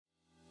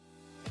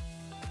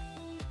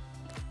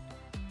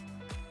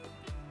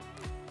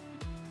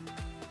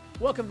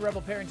Welcome to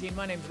Rebel Parenting.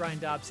 My name is Ryan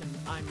Dobson.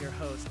 I'm your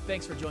host.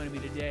 Thanks for joining me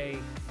today.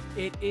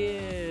 It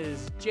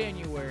is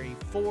January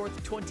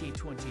 4th,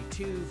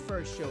 2022,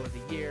 first show of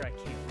the year. I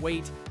can't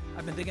wait.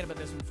 I've been thinking about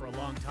this one for a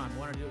long time. I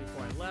wanted to do it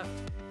before I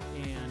left,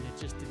 and it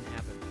just didn't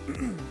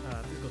happen.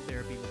 Physical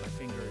therapy with my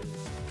finger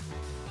is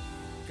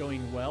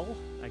going well,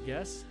 I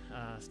guess.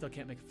 Still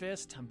can't make a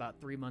fist. I'm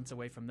about 3 months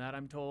away from that,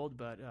 I'm told,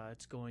 but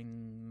it's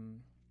going.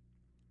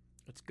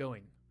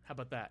 How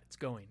about that? It's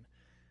going.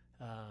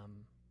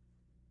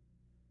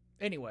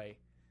 Anyway,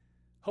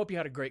 hope you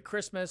had a great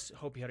Christmas.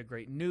 Hope you had a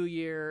great New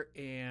Year.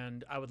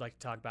 And I would like to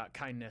talk about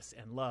kindness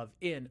and love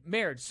in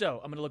marriage.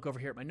 So I'm going to look over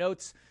here at my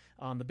notes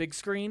on the big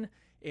screen.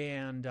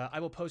 And I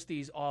will post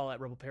these all at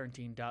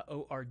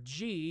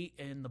rebelparenting.org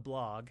in the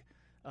blog.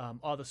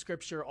 All the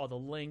scripture, all the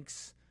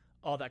links,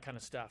 all that kind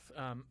of stuff.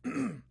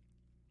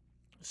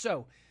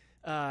 So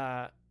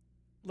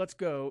let's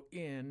go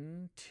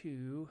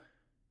into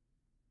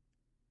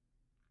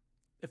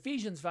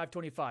Ephesians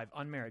 5:25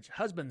 on marriage.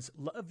 Husbands,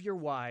 love your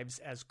wives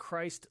as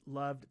Christ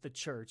loved the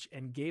church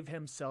and gave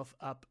himself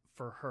up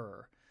for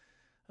her.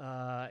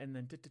 And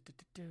then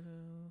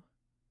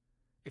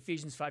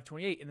Ephesians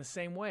 5:28, in the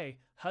same way,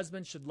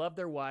 husbands should love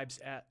their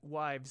wives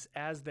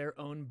as their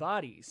own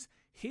bodies.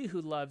 He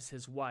who loves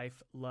his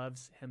wife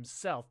loves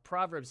himself.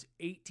 Proverbs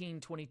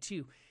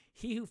 18:22,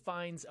 he who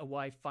finds a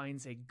wife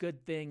finds a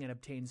good thing and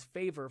obtains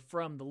favor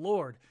from the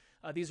Lord.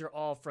 These are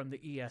all from the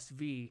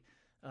ESV.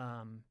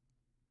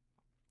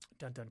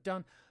 Dun, dun,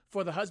 dun.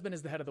 For the husband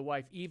is the head of the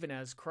wife, even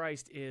as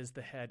Christ is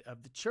the head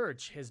of the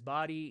church, his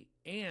body,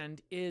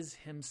 and is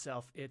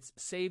himself its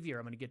Savior.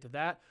 I'm going to get to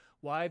that.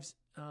 Wives,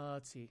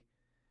 let's see.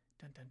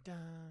 Dun, dun,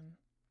 dun.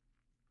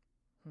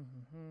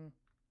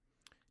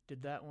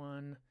 Did that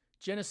one.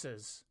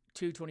 Genesis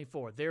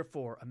 2:24.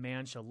 Therefore, a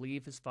man shall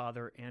leave his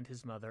father and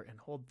his mother and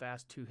hold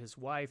fast to his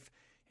wife,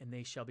 and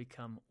they shall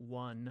become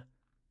one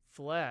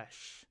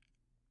flesh.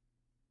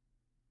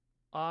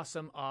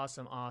 Awesome,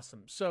 awesome,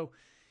 awesome. So,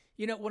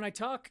 you know, when I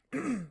talk,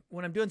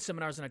 when I'm doing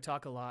seminars and I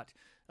talk a lot,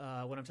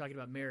 when I'm talking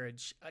about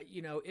marriage,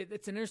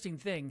 it's an interesting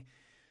thing.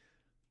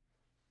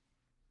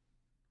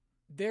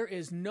 There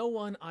is no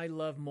one I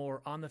love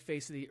more on the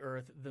face of the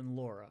earth than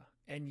Laura,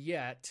 and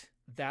yet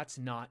that's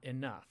not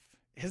enough.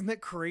 Isn't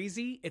that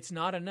crazy? It's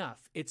not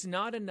enough. It's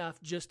not enough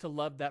just to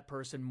love that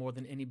person more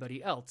than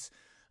anybody else.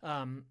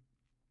 No,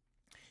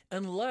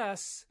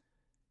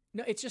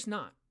 it's just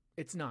not.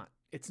 It's not.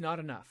 It's not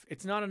enough.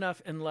 It's not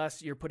enough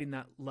unless you're putting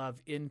that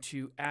love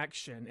into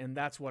action. And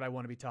that's what I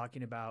want to be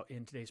talking about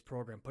in today's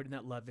program, putting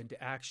that love into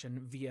action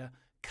via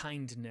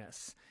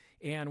kindness.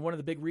 And one of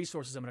the big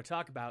resources I'm going to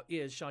talk about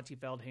is Shaunti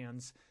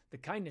Feldhand's The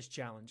Kindness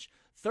Challenge,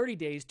 30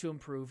 days to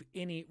improve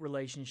any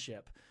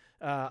relationship.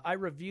 I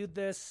reviewed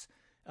this.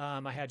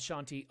 I had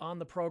Shaunti on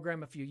the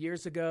program a few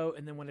years ago.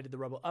 And then when I did the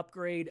Rebel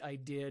Upgrade, I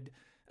did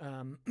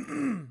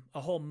a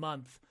whole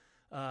month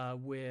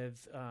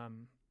with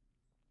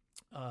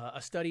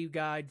a study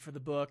guide for the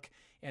book,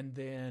 and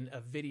then a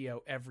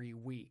video every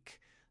week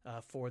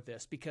for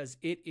this, because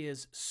it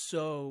is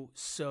so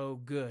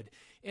good.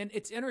 And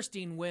it's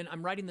interesting when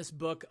I'm writing this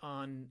book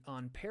on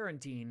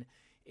parenting,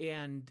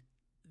 and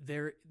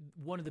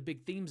one of the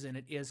big themes in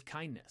it is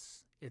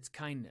kindness. It's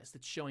kindness.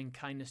 It's showing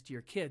kindness to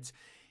your kids.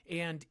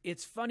 And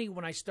it's funny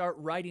when I start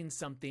writing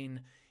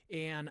something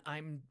and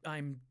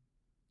I'm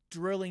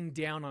drilling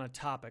down on a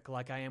topic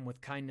like I am with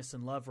kindness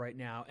and love right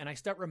now, and I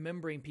start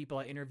remembering people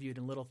I interviewed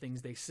and little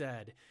things they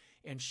said.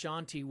 And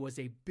Shaunti was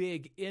a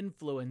big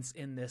influence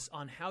in this,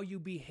 on how you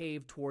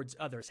behave towards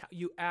others, how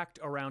you act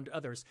around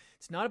others.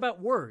 It's not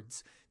about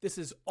words. This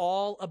is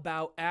all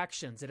about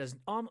actions. It has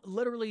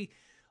literally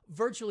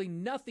virtually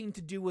nothing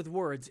to do with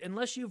words.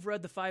 Unless you've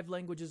read the 5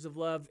 languages of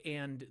love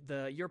and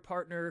your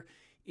partner,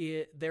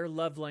 their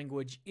love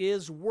language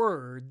is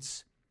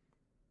words,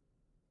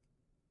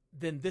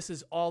 then this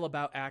is all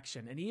about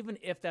action. And even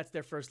if that's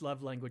their first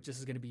love language, this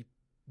is going to be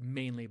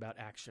mainly about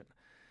action.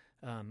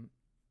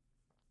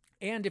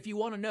 And if you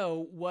want to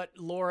know what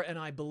Laura and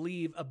I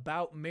believe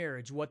about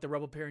marriage, what the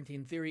Rebel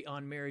Parenting theory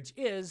on marriage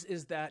is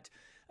that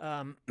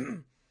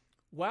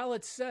while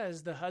it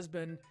says the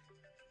husband...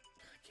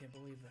 I can't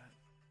believe that.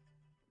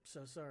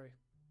 So sorry.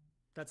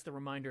 That's the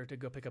reminder to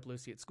go pick up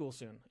Lucy at school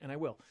soon, and I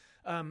will.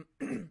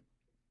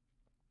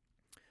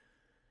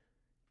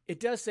 It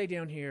does say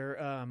down here...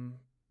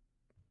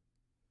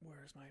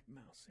 where's my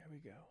mouse? There we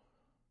go.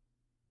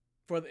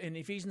 In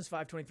Ephesians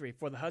 5:23,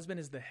 for the husband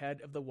is the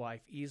head of the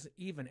wife,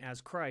 even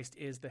as Christ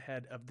is the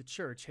head of the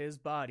church, his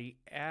body,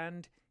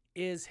 and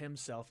is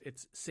himself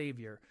its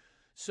Savior.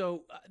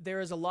 So there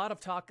is a lot of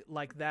talk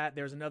like that.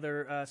 There's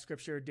another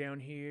scripture down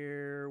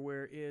here.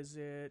 Where is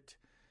it?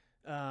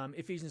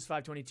 Ephesians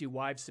 5:22,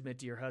 wives, submit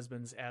to your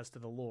husbands as to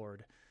the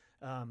Lord.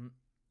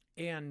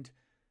 And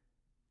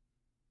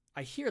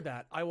I hear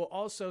that. I will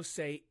also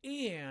say,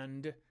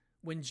 and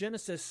when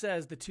Genesis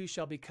says the two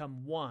shall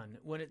become one,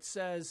 when it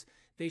says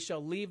they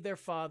shall leave their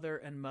father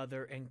and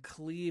mother and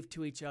cleave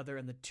to each other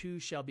and the two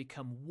shall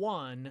become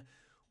one,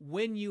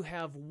 when you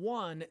have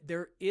one,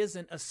 there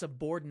isn't a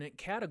subordinate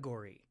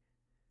category.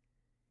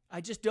 I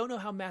just don't know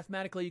how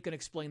mathematically you can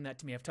explain that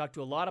to me. I've talked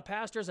to a lot of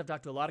pastors, I've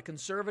talked to a lot of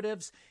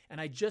conservatives,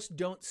 and I just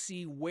don't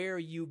see where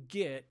you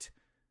get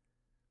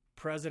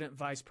president,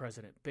 vice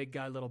president, big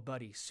guy, little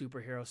buddy,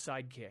 superhero,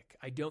 sidekick.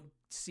 I don't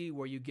see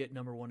where you get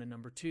number one and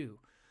number two.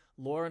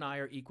 Laura and I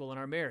are equal in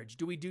our marriage.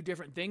 Do we do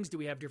different things? Do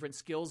we have different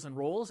skills and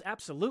roles?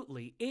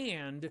 Absolutely.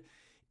 And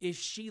is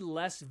she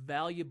less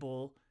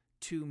valuable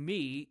to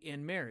me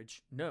in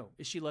marriage? No.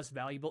 Is she less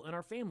valuable in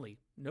our family?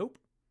 Nope.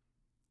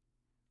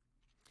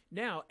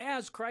 Now,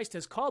 as Christ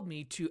has called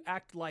me to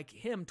act like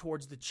him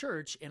towards the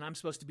church, and I'm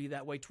supposed to be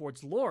that way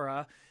towards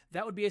Laura,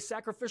 that would be a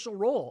sacrificial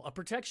role, a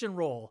protection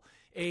role,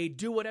 a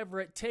do whatever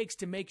it takes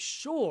to make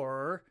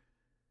sure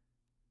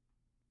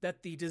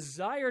that the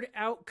desired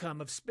outcome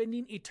of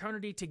spending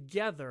eternity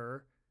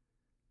together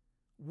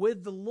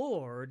with the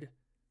Lord,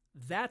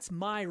 that's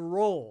my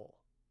role.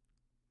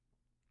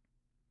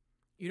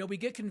 You know, we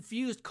get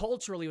confused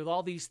culturally with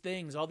all these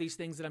things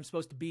that I'm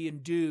supposed to be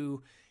and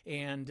do,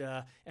 and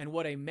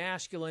what a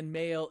masculine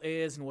male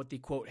is, and what the,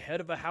 quote,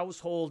 head of a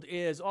household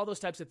is, all those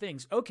types of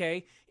things.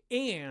 Okay,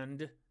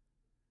 and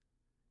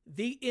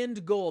the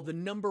end goal, the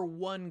number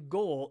one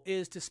goal,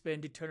 is to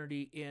spend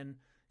eternity in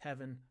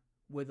heaven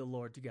with the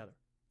Lord together.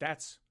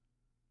 That's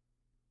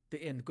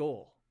the end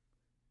goal.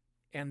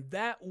 And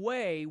that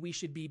way, we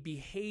should be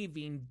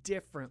behaving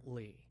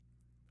differently.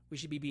 We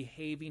should be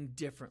behaving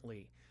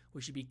differently.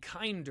 We should be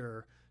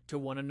kinder to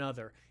one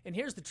another. And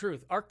here's the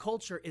truth. Our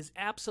culture is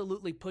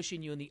absolutely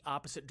pushing you in the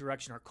opposite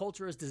direction. Our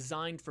culture is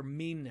designed for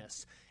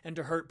meanness and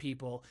to hurt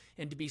people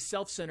and to be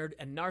self-centered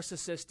and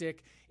narcissistic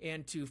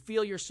and to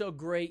feel you're so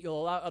great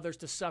you'll allow others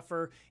to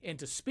suffer and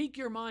to speak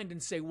your mind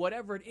and say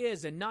whatever it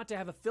is and not to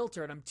have a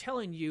filter. And I'm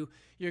telling you,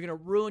 you're going to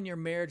ruin your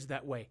marriage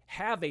that way.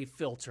 Have a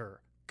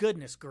filter.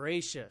 Goodness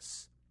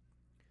gracious.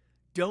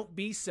 Don't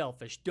be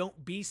selfish.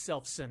 Don't be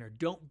self-centered.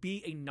 Don't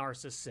be a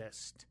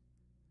narcissist.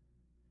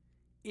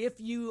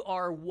 If you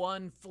are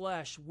one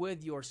flesh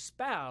with your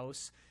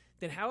spouse,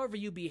 then however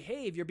you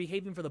behave, you're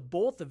behaving for the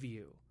both of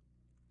you.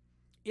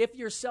 If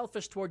you're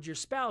selfish towards your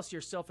spouse,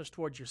 you're selfish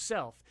towards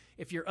yourself.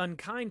 If you're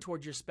unkind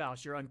towards your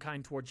spouse, you're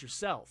unkind towards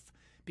yourself,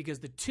 because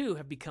the two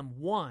have become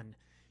one.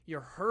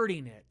 You're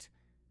hurting it.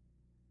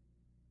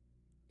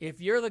 If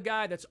you're the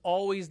guy that's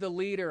always the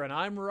leader and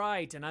I'm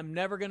right and I'm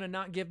never going to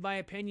not give my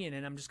opinion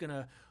and I'm just going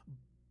to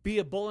be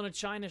a bull in a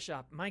china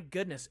shop, my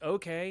goodness,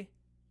 okay.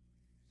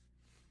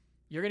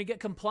 You're going to get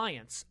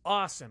compliance.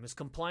 Awesome. Is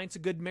compliance a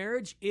good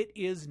marriage? It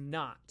is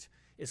not.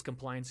 Is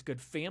compliance a good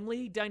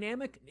family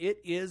dynamic? It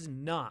is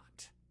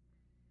not.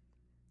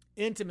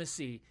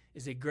 Intimacy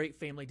is a great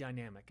family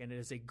dynamic, and it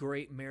is a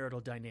great marital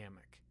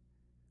dynamic.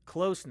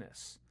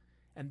 Closeness.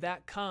 And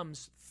that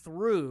comes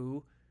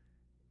through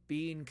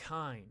being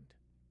kind,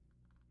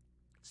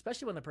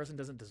 especially when the person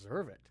doesn't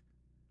deserve it.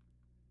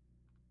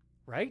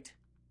 Right?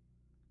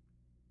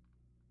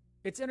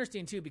 It's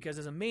interesting, too, because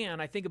as a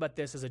man, I think about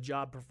this as a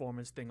job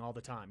performance thing all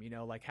the time. You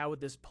know, like how would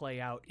this play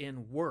out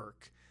in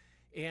work?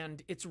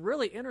 And it's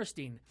really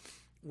interesting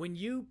when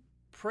you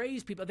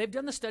praise people. They've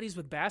done the studies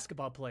with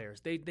basketball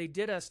players. They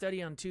did a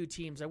study on 2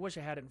 teams. I wish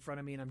I had it in front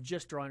of me, and I'm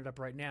just drawing it up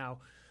right now.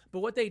 But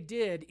what they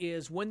did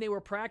is when they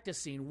were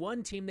practicing,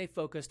 one team they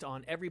focused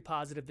on every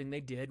positive thing they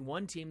did.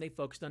 One team they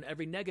focused on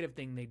every negative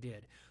thing they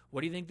did.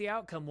 What do you think the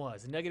outcome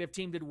was? The negative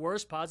team did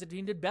worse, positive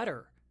team did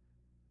better.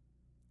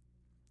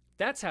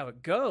 That's how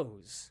it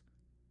goes.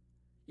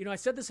 You know, I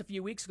said this a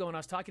few weeks ago when I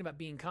was talking about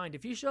being kind.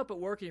 If you show up at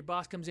work and your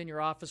boss comes in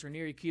your office or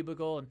near your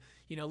cubicle and,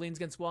 you know, leans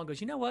against the wall and goes,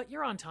 you know what?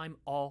 You're on time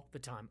all the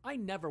time. I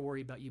never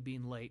worry about you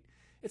being late.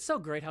 It's so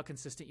great how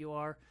consistent you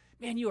are.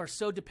 Man, you are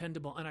so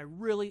dependable, and I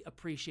really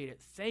appreciate it.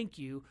 Thank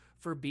you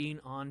for being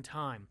on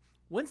time.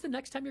 When's the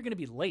next time you're going to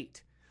be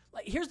late?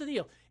 Like, here's the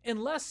deal.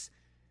 Unless,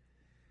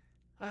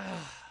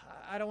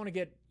 I don't want to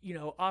get, you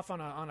know, off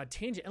on a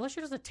tangent, unless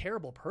you're just a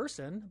terrible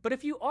person. But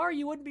if you are,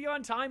 you wouldn't be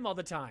on time all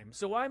the time.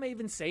 So why am I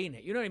even saying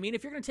it? You know what I mean?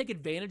 If you're going to take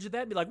advantage of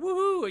that and be like,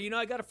 woohoo, you know,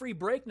 I got a free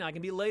break now. I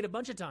can be late a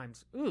bunch of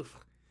times. Oof.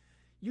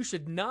 You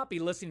should not be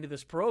listening to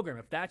this program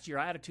if that's your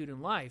attitude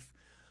in life.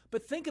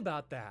 But think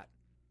about that.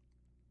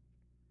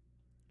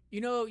 You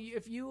know,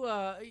 if you,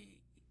 I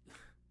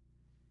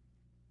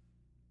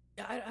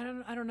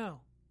don't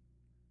know.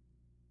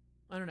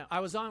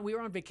 We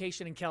were on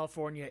vacation in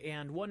California,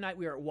 and one night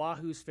we were at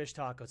Wahoo's Fish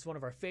Taco. It's one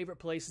of our favorite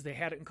places. They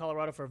had it in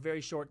Colorado for a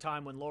very short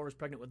time when Laura was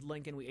pregnant with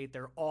Lincoln. We ate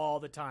there all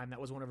the time. That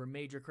was one of her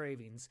major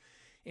cravings.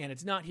 And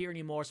it's not here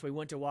anymore, so we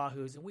went to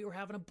Wahoo's, and we were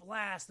having a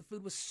blast. The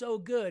food was so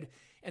good.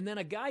 And then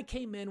a guy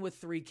came in with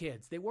 3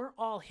 kids. They weren't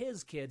all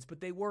his kids,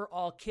 but they were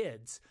all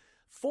kids.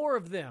 4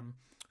 of them.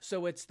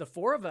 So it's the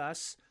 4 of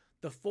us,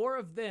 the 4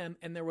 of them,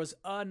 and there was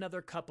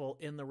another couple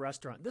in the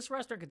restaurant. This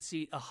restaurant could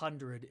seat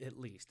 100 at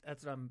least.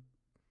 That's what I'm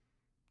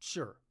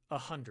sure,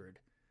 100.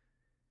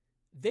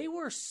 They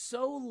were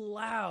so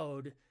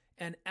loud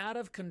and out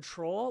of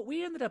control.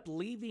 We ended up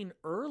leaving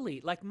early.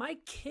 Like, my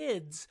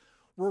kids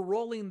were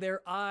rolling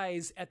their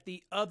eyes at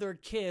the other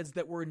kids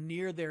that were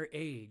near their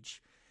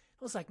age.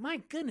 I was like,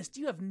 my goodness,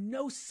 do you have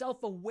no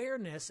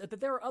self-awareness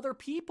that there are other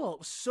people? It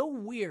was so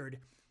weird.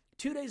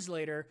 2 days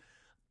later,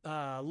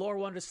 Laura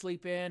wanted to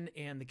sleep in,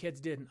 and the kids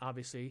didn't,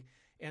 obviously.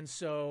 And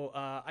so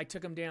I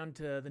took them down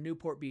to the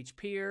Newport Beach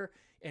Pier,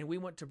 and we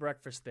went to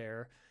breakfast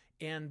there.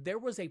 And there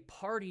was a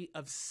party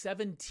of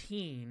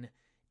 17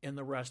 in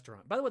the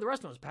restaurant. By the way, the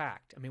restaurant was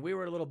packed. I mean, we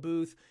were at a little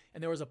booth,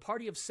 and there was a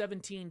party of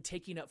 17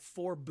 taking up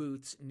 4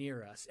 booths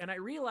near us. And I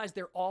realized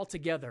they're all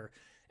together.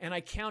 And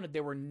I counted,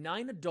 there were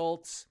 9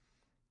 adults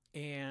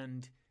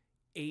and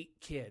 8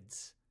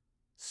 kids.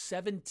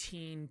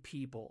 17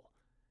 people.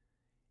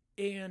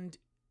 And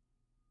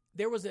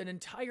there was an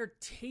entire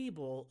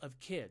table of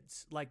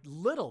kids, like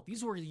little.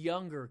 These were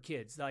younger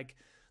kids. Like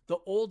the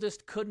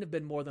oldest couldn't have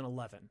been more than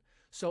 11.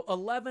 So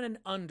 11 and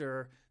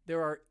under,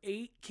 there are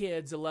 8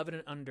 kids, 11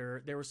 and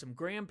under. There were some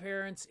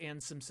grandparents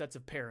and some sets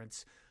of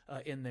parents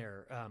in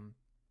there.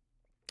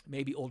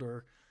 Maybe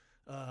older,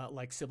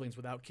 like siblings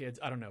without kids.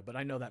 I don't know, but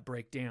I know that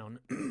breakdown.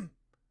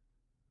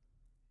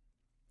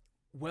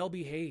 Well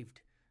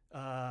behaved.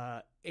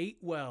 Ate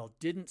well,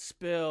 didn't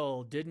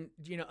spill, didn't,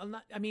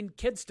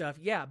 kid stuff.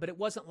 Yeah. But it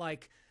wasn't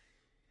like,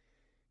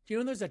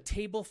 there's a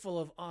table full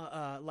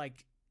of,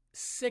 like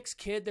 6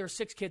 kids, there were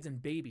 6 kids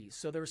and babies.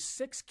 So there were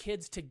 6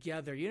 kids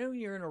together. When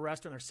you're in a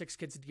restaurant, there's 6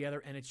 kids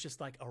together and it's just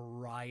like a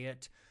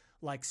riot,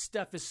 like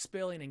stuff is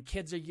spilling and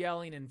kids are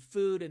yelling and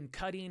food and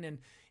cutting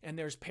and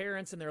there's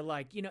parents and they're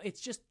like,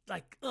 it's just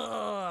like,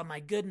 oh my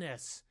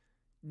goodness.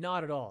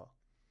 Not at all.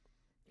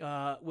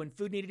 When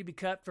food needed to be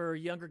cut for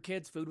younger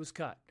kids, food was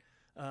cut.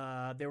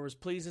 There was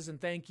pleases and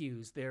thank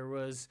yous. There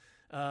was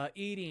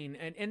eating.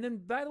 And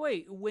then, by the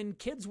way, when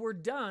kids were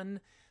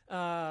done,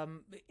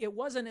 it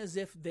wasn't as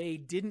if they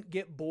didn't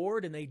get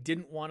bored and they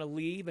didn't want to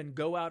leave and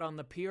go out on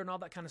the pier and all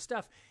that kind of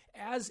stuff.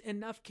 As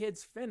enough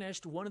kids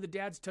finished, one of the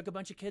dads took a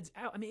bunch of kids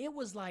out. I mean, it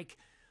was like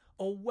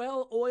a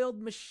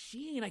well-oiled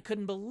machine. I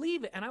couldn't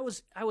believe it. And I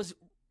was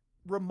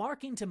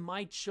remarking to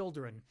my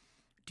children,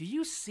 do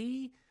you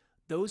see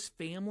those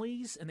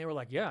families? And they were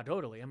like, yeah,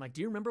 totally. I'm like,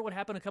 do you remember what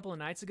happened a couple of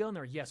nights ago? And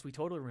they're, yes, we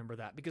totally remember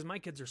that, because my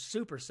kids are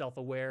super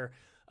self-aware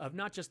of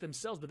not just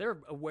themselves, but they're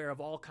aware of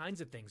all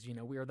kinds of things.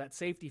 We are that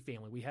safety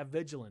family. We have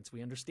vigilance.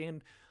 We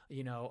understand,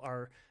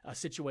 our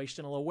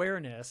situational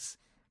awareness.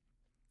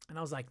 And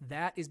I was like,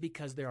 that is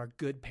because there are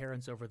good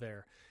parents over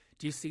there.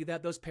 Do you see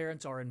that? Those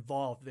parents are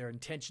involved. They're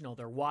intentional.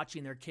 They're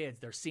watching their kids.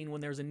 They're seeing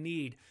when there's a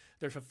need.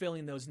 They're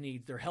fulfilling those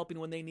needs. They're helping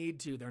when they need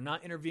to. They're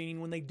not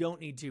intervening when they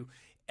don't need to.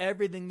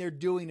 Everything they're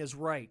doing is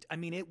right. I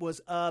mean, it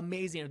was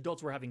amazing.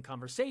 Adults were having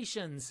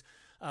conversations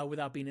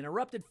without being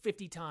interrupted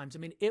 50 times. I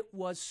mean, it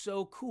was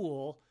so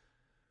cool.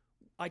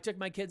 I took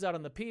my kids out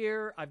on the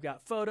pier. I've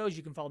got photos.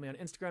 You can follow me on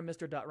Instagram,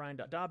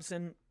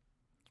 mr.ryan.dobson.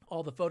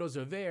 All the photos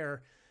are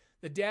there.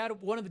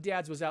 One of the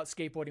dads was out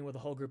skateboarding with a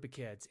whole group of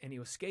kids, and he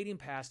was skating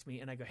past me,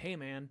 and I go, hey,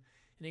 man.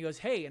 And he goes,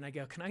 hey. And I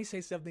go, can I say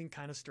something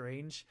kind of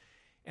strange?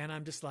 And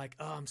I'm just like,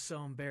 oh, I'm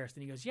so embarrassed.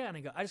 And he goes, yeah. And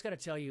I go, I just got to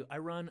tell you, I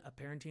run a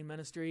parenting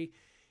ministry,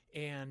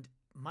 and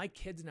my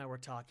kids and I were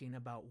talking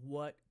about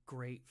what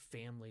great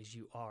families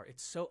you are.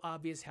 It's so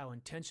obvious how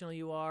intentional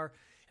you are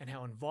and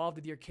how involved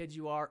with your kids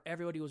you are.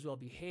 Everybody was well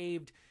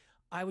behaved.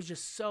 I was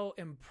just so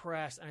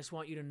impressed. I just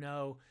want you to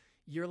know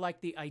you're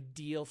like the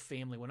ideal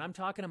family. When I'm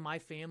talking to my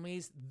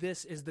families,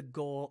 this is the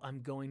goal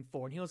I'm going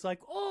for. And he was like,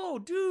 oh,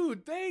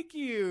 dude, thank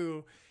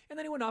you. And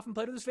then he went off and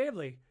played with his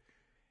family.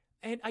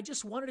 And I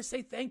just wanted to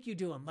say thank you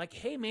to him. Like,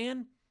 hey,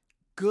 man,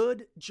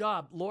 good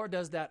job. Laura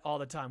does that all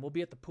the time. We'll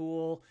be at the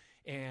pool,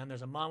 and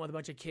there's a mom with a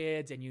bunch of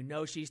kids, and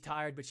she's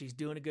tired, but she's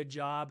doing a good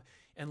job.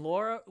 And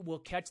Laura will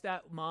catch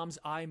that mom's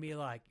eye and be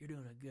like, you're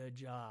doing a good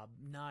job.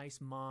 Nice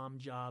mom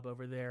job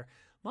over there.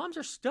 Moms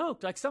are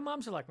stoked. Like, some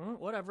moms are like,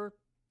 whatever,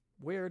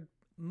 weird.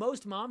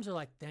 Most moms are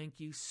like, thank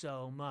you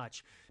so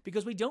much,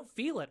 because we don't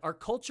feel it. Our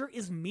culture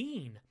is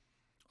mean.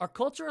 Our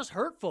culture is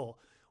hurtful.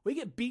 We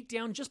get beat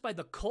down just by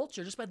the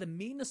culture, just by the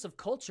meanness of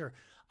culture.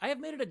 I have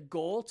made it a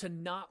goal to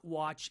not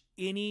watch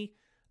any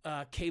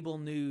cable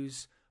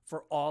news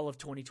for all of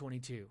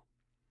 2022,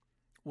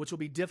 which will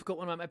be difficult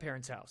when I'm at my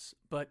parents' house.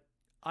 But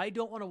I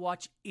don't want to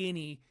watch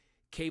any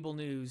cable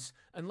news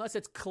unless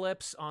it's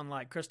clips on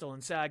like Crystal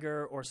and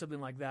Sager or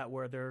something like that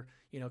where they're,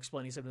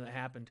 explaining something that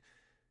happened.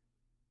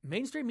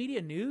 Mainstream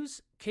media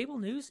news, cable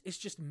news, is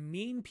just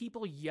mean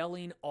people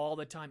yelling all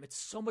the time. It's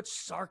so much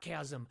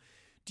sarcasm.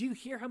 Do you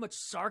hear how much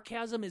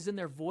sarcasm is in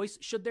their voice?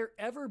 Should there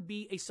ever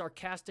be a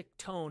sarcastic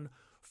tone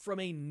from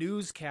a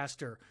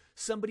newscaster,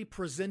 somebody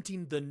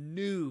presenting the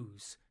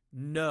news?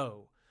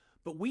 No.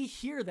 But we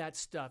hear that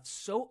stuff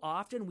so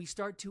often, we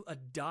start to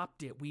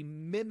adopt it. We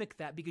mimic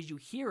that because you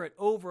hear it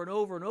over and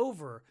over and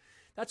over.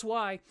 That's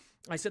why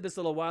I said this a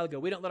little while ago.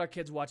 We don't let our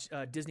kids watch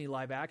Disney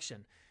live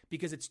action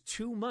because it's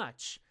too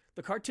much.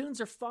 The cartoons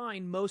are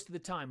fine most of the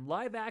time.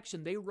 Live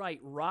action, they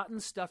write rotten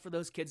stuff for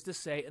those kids to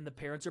say, and the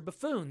parents are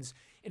buffoons.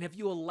 And if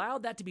you allow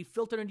that to be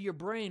filtered into your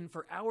brain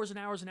for hours and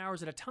hours and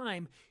hours at a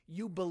time,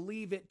 you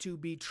believe it to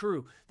be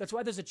true. That's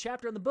why there's a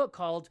chapter in the book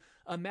called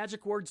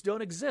Magic Words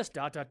Don't Exist, ...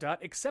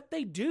 except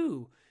they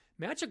do.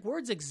 Magic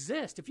words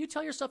exist. If you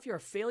tell yourself you're a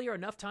failure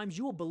enough times,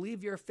 you will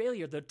believe you're a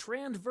failure. The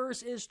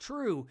transverse is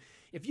true.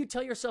 If you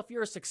tell yourself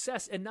you're a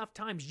success enough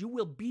times, you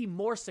will be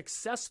more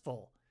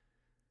successful.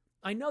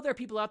 I know there are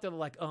people out there that are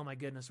like, oh my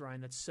goodness,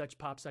 Ryan, that's such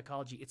pop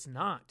psychology. It's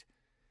not.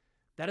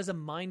 That is a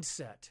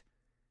mindset.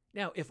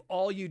 Now, if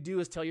all you do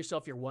is tell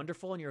yourself you're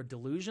wonderful and you're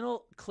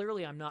delusional,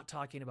 clearly I'm not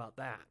talking about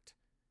that.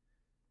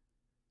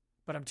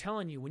 But I'm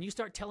telling you, when you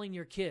start telling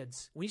your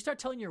kids, when you start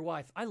telling your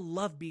wife, I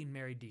love being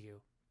married to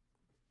you.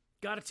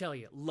 Gotta tell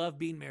you, love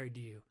being married to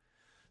you.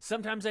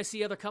 Sometimes I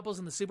see other couples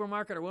in the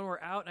supermarket or when we're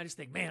out, and I just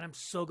think, man, I'm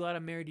so glad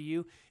I'm married to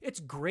you.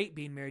 It's great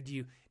being married to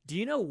you. Do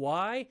you know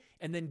why?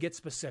 And then get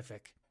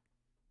specific.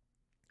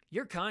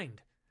 You're kind.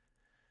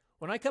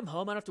 When I come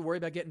home, I don't have to worry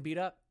about getting beat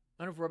up.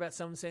 I don't have to worry about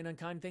someone saying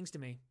unkind things to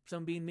me,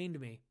 someone being mean to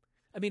me.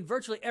 I mean,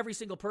 virtually every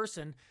single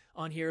person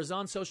on here is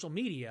on social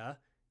media.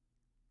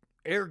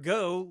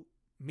 Ergo,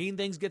 mean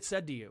things get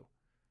said to you.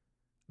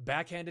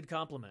 Backhanded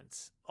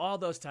compliments, all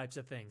those types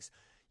of things.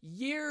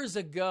 Years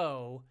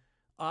ago,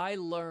 I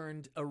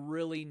learned a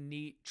really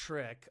neat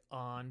trick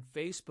on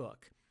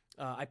Facebook.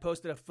 I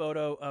posted a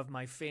photo of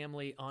my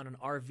family on an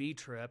RV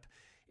trip,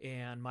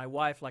 and my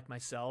wife, like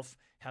myself,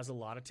 has a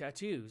lot of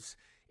tattoos.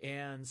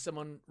 And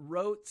someone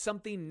wrote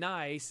something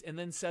nice and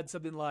then said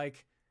something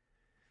like,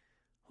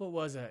 what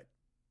was it?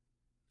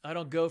 I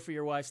don't go for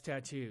your wife's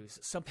tattoos.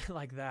 Something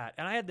like that.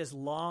 And I had this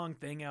long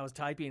thing I was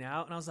typing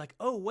out, and I was like,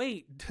 oh,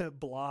 wait,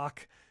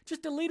 block.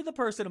 Just deleted the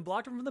person and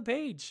blocked them from the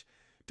page.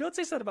 Don't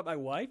say something about my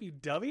wife, you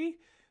dummy.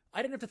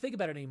 I didn't have to think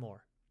about it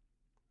anymore.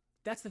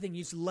 That's the thing.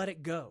 You just let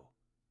it go.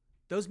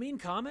 Those mean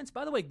comments,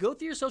 by the way, go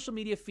through your social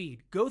media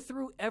feed. Go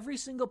through every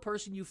single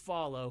person you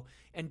follow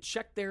and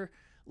check their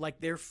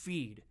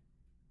feed.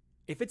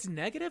 If it's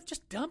negative,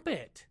 just dump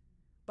it.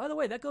 By the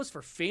way, that goes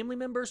for family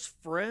members,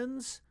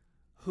 friends.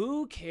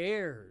 Who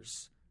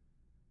cares?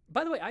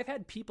 By the way, I've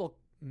had people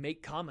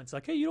make comments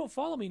like, hey, you don't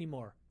follow me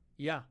anymore.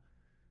 Yeah,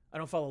 I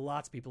don't follow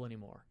lots of people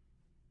anymore.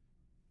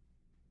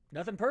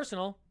 Nothing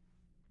personal.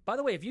 By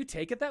the way, if you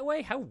take it that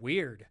way, how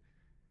weird.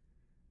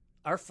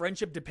 Our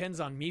friendship depends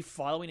on me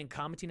following and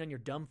commenting on your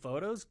dumb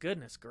photos?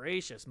 Goodness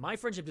gracious. My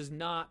friendship does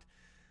not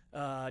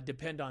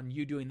depend on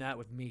you doing that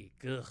with me.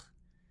 Ugh.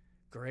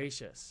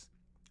 Gracious.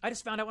 I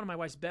just found out one of my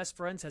wife's best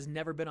friends has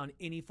never been on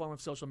any form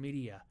of social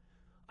media.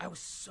 I was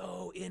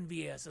so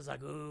envious. I was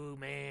like, oh,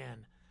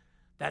 man,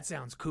 that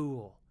sounds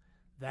cool.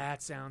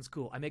 That sounds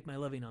cool. I make my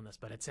living on this,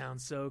 but it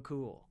sounds so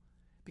cool.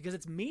 Because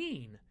it's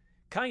mean.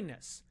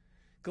 Kindness.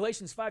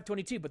 Galatians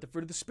 5:22, but the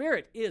fruit of the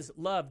Spirit is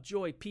love,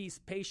 joy, peace,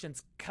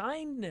 patience,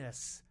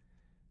 kindness,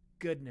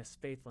 goodness,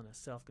 faithfulness,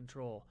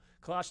 self-control.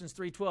 Colossians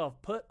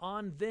 3:12, put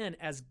on then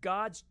as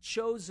God's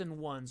chosen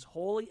ones,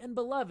 holy and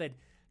beloved,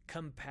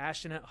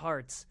 compassionate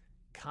hearts,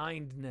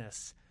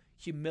 kindness,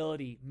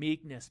 humility,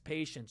 meekness,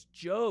 patience.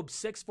 Job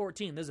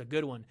 6:14, this is a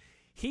good one.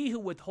 He who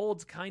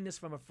withholds kindness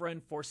from a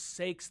friend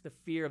forsakes the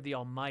fear of the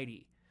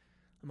Almighty.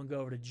 I'm going to go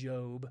over to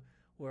Job.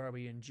 Where are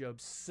we in Job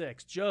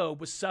 6?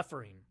 Job was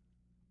suffering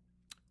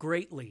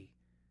greatly.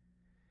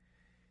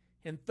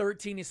 In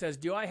 13, he says,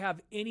 do I have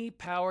any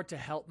power to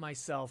help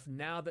myself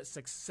now that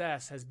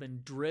success has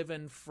been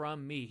driven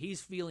from me?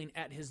 He's feeling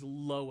at his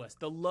lowest,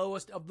 the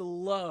lowest of the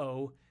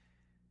low.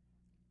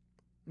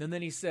 And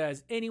then he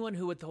says, anyone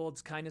who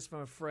withholds kindness from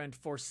a friend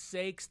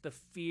forsakes the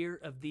fear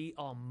of the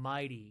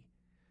Almighty.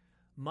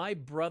 My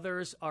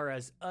brothers are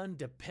as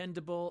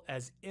undependable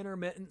as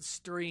intermittent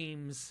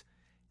streams,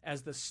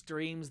 as the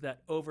streams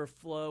that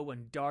overflow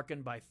when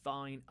darkened by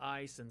thawing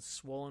ice and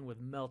swollen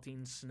with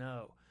melting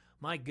snow.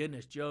 My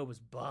goodness, Job was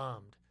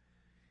bummed.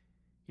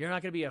 You're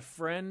not going to be a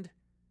friend?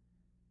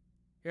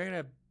 You're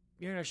going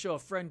to show a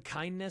friend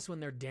kindness when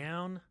they're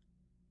down?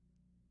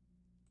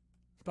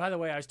 By the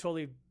way, I was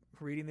totally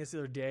reading this the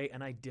other day,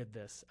 and I did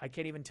this. I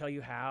can't even tell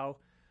you how,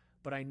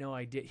 but I know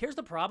I did. Here's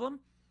the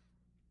problem.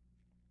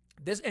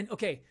 I'm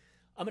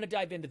going to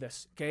dive into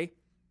this, okay?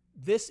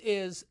 This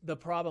is the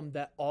problem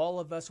that all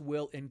of us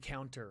will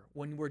encounter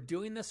when we're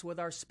doing this with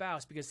our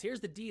spouse, because here's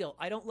the deal.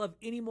 I don't love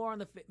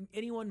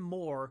anyone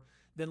more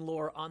than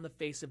Laura on the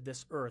face of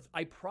this earth.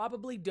 I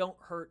probably don't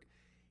hurt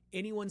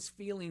anyone's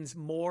feelings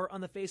more on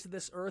the face of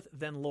this earth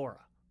than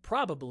Laura.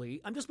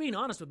 Probably. I'm just being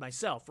honest with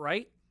myself,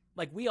 right?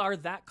 Like, we are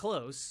that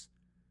close,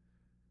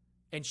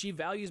 and she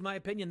values my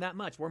opinion that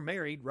much. We're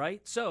married,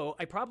 right? So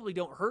I probably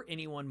don't hurt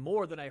anyone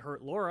more than I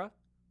hurt Laura.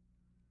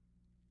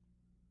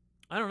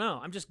 I don't know.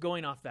 I'm just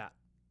going off that.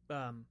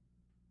 What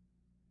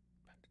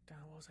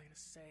was I going to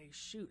say?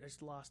 Shoot, I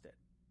just lost it.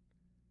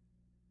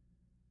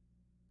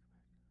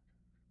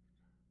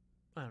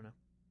 I don't know.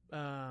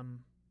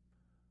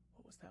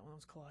 What was that one? It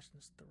was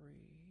Colossians 3.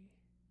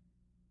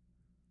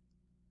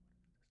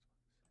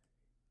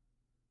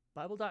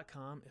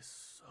 Bible.com is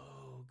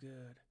so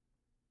good.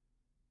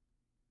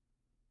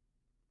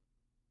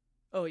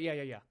 Oh,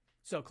 yeah.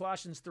 So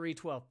Colossians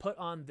 3:12, put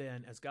on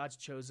then as God's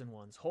chosen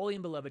ones, holy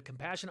and beloved,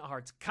 compassionate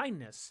hearts,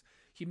 kindness,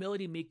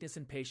 humility, meekness,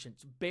 and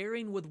patience,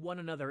 bearing with one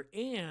another,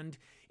 and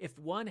if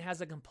one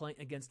has a complaint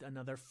against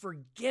another,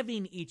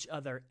 forgiving each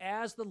other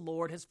as the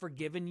Lord has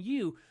forgiven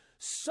you,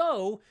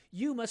 so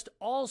you must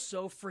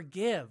also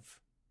forgive.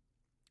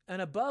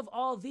 And above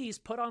all these,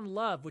 put on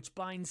love, which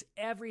binds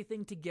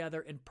everything together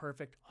in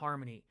perfect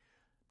harmony.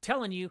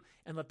 telling you,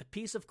 and let the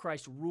peace of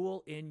Christ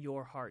rule in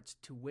your hearts,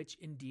 to which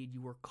indeed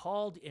you were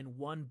called in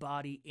one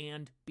body,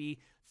 and be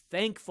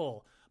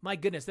thankful. My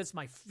goodness, that's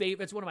my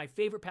favorite. It's one of my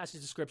favorite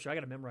passages of Scripture. I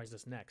got to memorize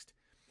this next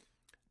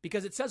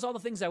because it says all the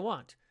things I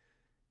want.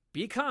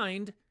 Be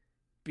kind,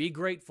 be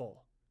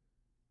grateful.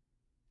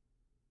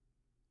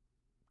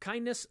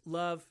 Kindness,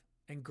 love,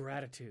 and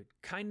gratitude.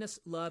 Kindness,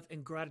 love,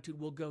 and gratitude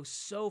will go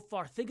so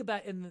far. Think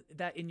about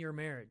that in your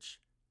marriage,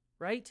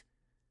 right?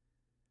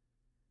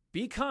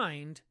 Be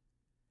kind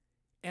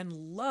and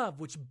love,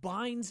 which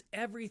binds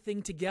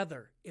everything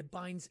together. It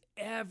binds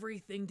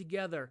everything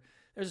together.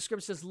 There's a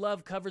scripture that says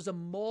love covers a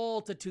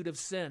multitude of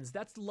sins.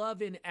 That's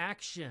love in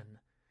action.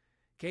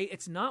 Okay,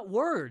 it's not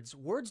words.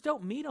 Words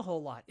don't mean a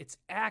whole lot. It's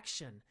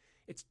action.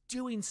 It's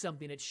doing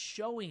something. It's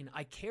showing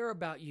I care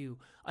about you.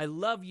 I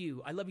love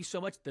you. I love you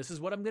so much. This is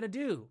what I'm going to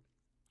do.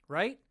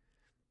 Right?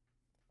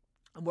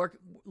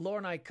 Laura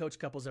and I coach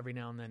couples every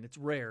now and then. It's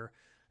rare,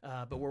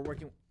 but we're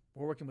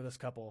working with this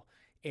couple,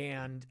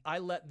 and I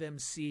let them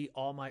see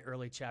all my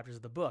early chapters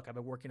of the book. I've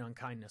been working on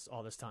kindness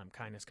all this time.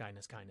 Kindness,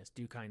 kindness, kindness.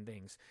 Do kind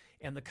things.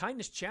 And the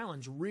kindness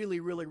challenge really,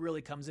 really,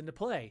 really comes into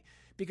play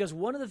because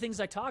one of the things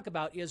I talk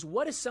about is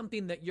what is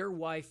something that your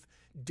wife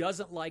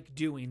doesn't like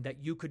doing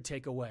that you could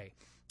take away.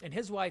 And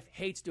his wife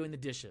hates doing the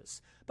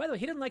dishes. By the way,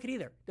 he doesn't like it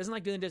either. Doesn't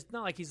like doing dishes.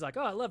 Not like he's like,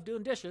 oh, I love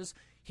doing dishes.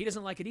 He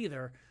doesn't like it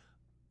either.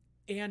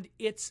 And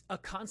it's a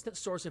constant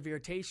source of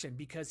irritation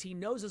because he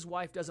knows his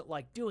wife doesn't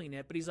like doing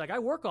it, but he's like, I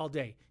work all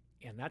day.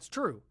 And that's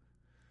true.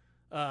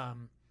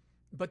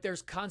 But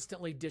there's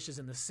constantly dishes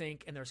in the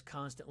sink, and there's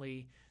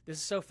constantly, this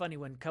is so funny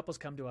when couples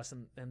come to us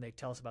and they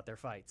tell us about their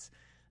fights.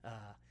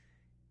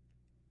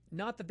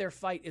 Not that their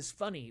fight is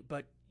funny,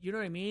 but you know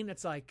what I mean?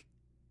 It's like,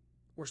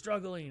 we're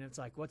struggling. It's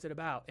like, what's it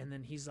about? And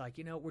then he's like,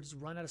 we're just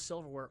run out of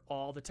silverware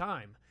all the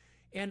time.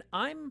 And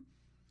I'm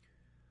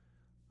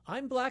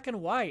black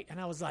and white.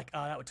 And I was like,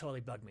 oh, that would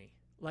totally bug me.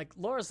 Like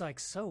Laura's like,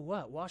 so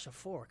what? Wash a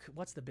fork.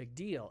 What's the big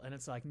deal? And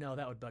it's like, no,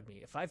 that would bug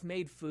me. If I've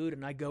made food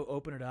and I go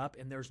open it up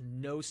and there's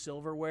no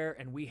silverware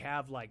and we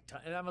have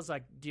and I was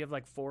like, do you have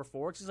like 4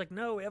 forks? He's like,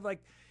 no, we have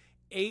like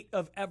 8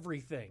 of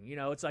everything.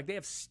 It's like they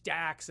have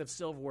stacks of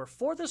silverware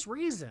for this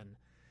reason.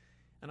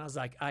 And I was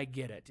like, I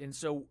get it. And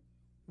so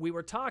we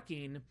were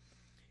talking,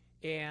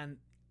 and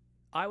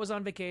I was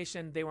on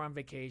vacation, they were on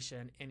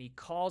vacation, and he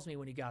calls me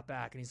when he got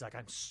back, and he's like,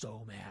 I'm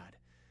so mad.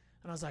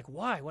 And I was like,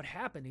 why? What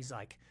happened? He's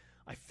like,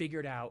 I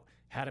figured out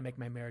how to make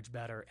my marriage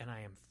better, and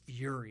I am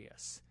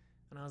furious.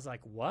 And I was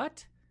like,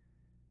 what?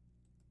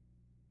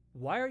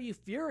 Why are you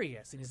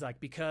furious? And he's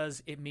like,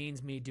 because it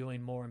means me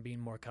doing more and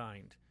being more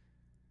kind.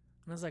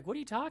 And I was like, what are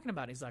you talking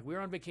about? And he's like, we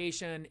were on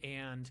vacation,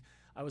 and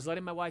I was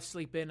letting my wife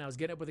sleep in. I was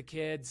getting up with the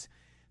kids,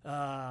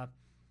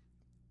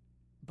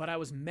 but I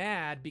was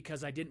mad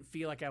because I didn't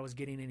feel like I was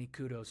getting any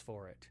kudos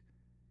for it.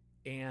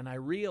 And I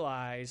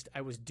realized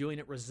I was doing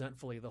it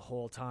resentfully the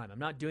whole time. I'm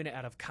not doing it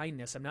out of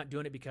kindness. I'm not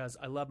doing it because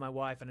I love my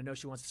wife and I know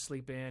she wants to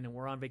sleep in and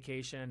we're on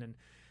vacation and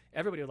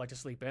everybody would like to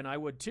sleep in. I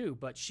would too,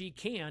 but she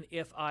can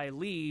if I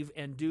leave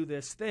and do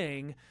this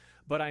thing,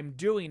 but I'm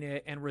doing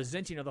it and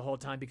resenting her the whole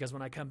time because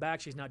when I come back,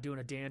 she's not doing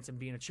a dance and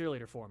being a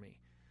cheerleader for me.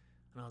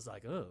 And I was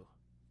like, oh,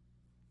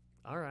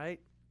 all right.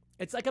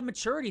 It's like a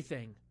maturity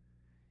thing.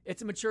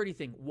 It's a maturity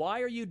thing.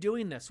 Why are you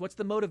doing this? What's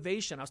the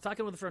motivation? I was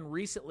talking with a friend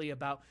recently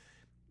about,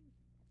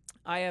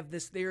 I have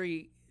this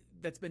theory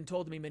that's been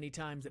told to me many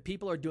times that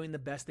people are doing the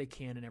best they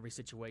can in every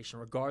situation,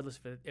 regardless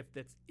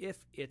if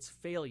it's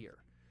failure.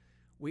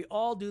 We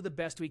all do the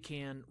best we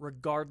can,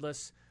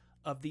 regardless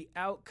of the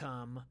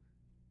outcome.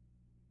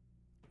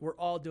 We're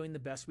all doing the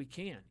best we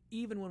can.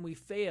 Even when we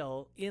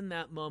fail, in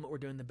that moment, we're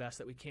doing the best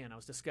that we can. I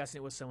was discussing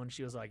it with someone.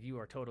 She was like, you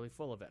are totally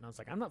full of it. And I was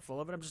like, I'm not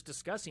full of it. I'm just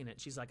discussing it.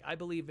 She's like, I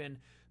believe in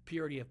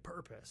purity of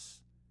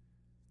purpose.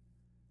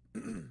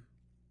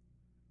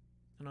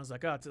 And I was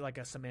like, oh, it's like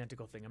a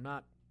semantical thing.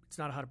 It's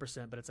not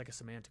 100%, but it's like a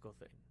semantical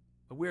thing.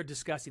 But we're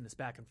discussing this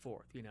back and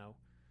forth,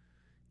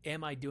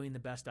 Am I doing the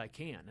best I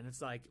can? And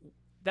it's like,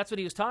 that's what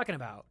he was talking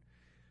about.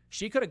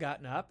 She could have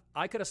gotten up.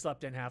 I could have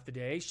slept in half the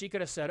day. She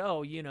could have said,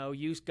 oh, you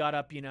got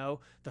up,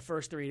 the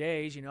first 3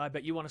 days. I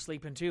bet you want to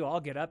sleep in too.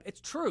 I'll get up.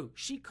 It's true.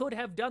 She could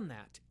have done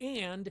that.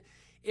 And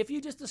if you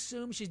just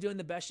assume she's doing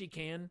the best she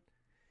can,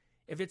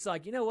 if it's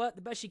like, you know what,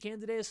 the best she can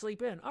today is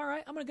sleep in. All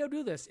right, I'm going to go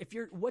do this.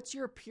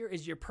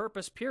 Is your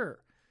purpose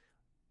pure?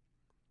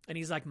 And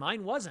he's like,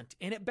 mine wasn't.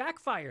 And it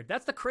backfired.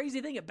 That's the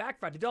crazy thing. It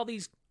backfired. I did all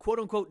these quote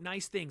unquote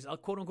nice things,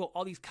 quote unquote,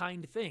 all these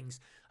kind things.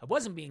 I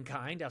wasn't being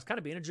kind. I was kind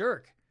of being a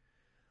jerk.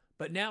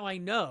 But now I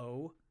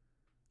know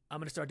I'm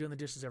going to start doing the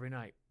dishes every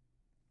night.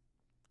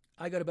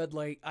 I go to bed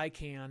late. I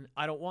can.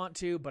 I don't want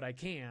to, but I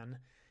can.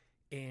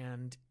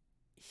 And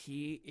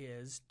he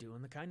is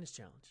doing the kindness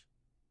challenge.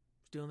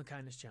 He's doing the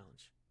kindness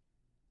challenge.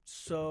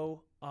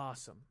 So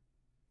awesome.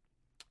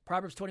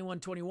 Proverbs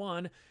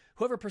 21:21,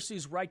 whoever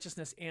pursues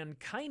righteousness and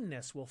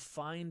kindness will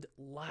find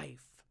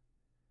life.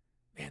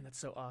 Man, that's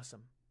so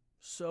awesome.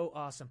 So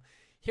awesome.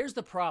 Here's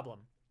the problem.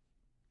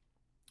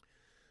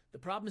 The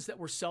problem is that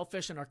we're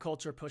selfish and our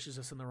culture pushes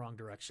us in the wrong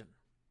direction.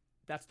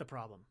 That's the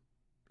problem.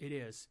 It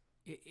is.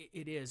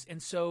 It is. And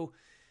so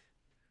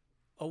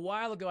A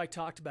while ago, I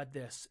talked about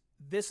this.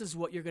 This is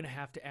what you're going to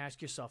have to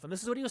ask yourself. And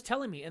this is what he was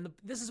telling me. And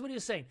this is what he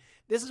was saying.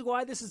 This is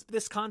why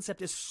this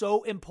concept is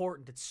so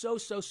important. It's so,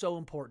 so, so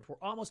important. We're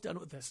almost done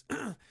with this.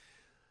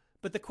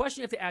 But the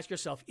question you have to ask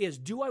yourself is,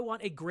 do I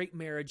want a great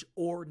marriage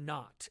or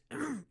not?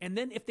 And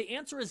then if the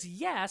answer is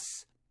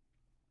yes,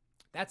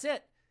 that's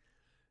it.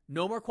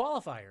 No more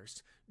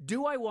qualifiers.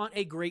 Do I want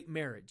a great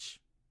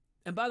marriage?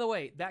 And by the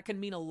way, that can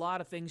mean a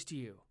lot of things to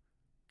you,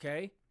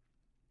 okay?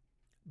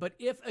 But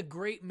if a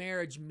great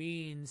marriage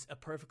means a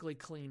perfectly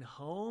clean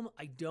home,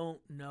 I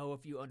don't know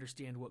if you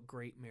understand what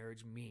great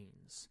marriage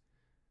means.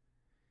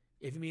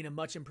 If you mean a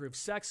much improved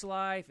sex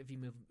life, if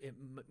you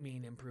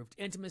mean improved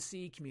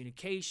intimacy,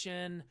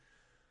 communication,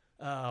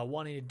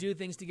 wanting to do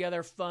things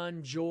together,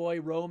 fun, joy,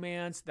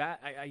 romance,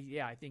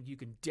 I think you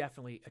can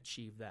definitely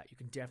achieve that. You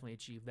can definitely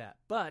achieve that.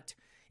 But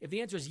if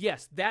the answer is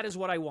yes, that is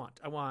what I want.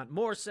 I want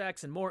more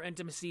sex and more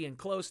intimacy and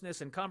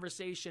closeness and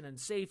conversation and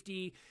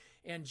safety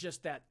and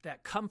just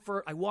that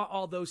comfort. I want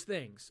all those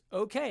things.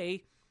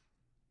 Okay,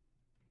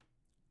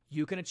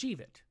 you can achieve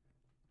it.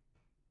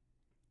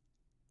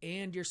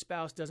 And your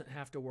spouse doesn't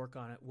have to work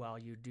on it while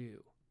you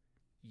do.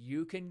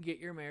 You can get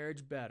your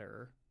marriage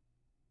better.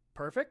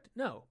 Perfect?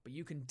 No, but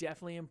you can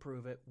definitely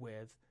improve it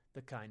with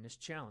the Kindness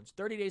Challenge.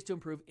 30 days to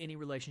improve any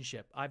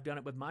relationship. I've done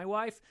it with my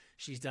wife.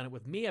 She's done it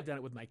with me. I've done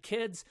it with my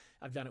kids.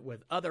 I've done it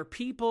with other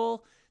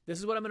people. This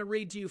is what I'm going to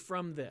read to you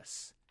from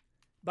this.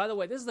 By the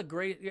way, this is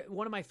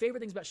one of my favorite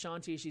things about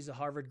Shaunti. She's a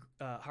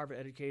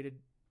Harvard-educated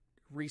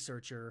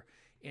researcher,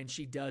 and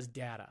she does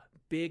data,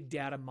 big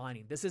data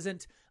mining. This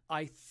isn't,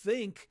 I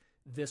think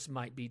this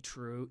might be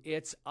true.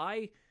 It's,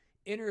 I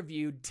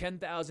interviewed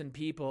 10,000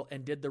 people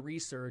and did the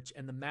research,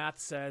 and the math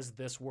says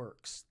this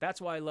works. That's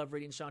why I love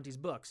reading Shaunti's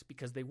books,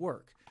 because they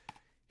work.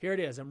 Here it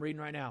is. I'm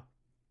reading right now.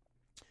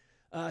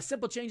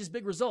 Simple changes,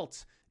 big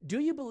results. Do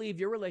you believe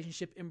your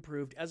relationship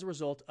improved as a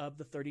result of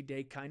the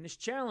 30-day Kindness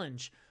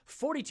Challenge?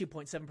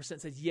 42.7%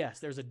 says yes,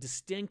 there's a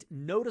distinct,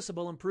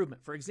 noticeable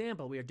improvement. For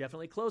example, we are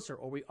definitely closer,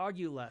 or we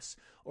argue less,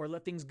 or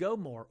let things go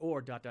more,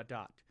 or ...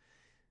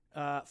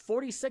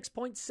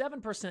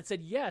 46.7%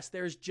 said yes,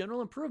 there's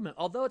general improvement,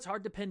 although it's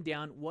hard to pin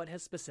down what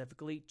has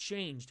specifically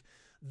changed.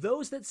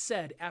 Those that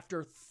said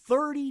after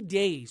 30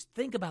 days,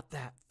 think about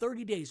that,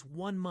 30 days,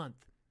 1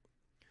 month.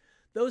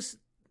 Those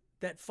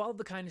that followed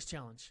the Kindness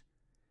Challenge,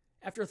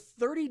 after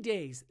 30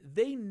 days,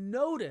 they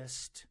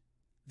noticed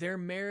their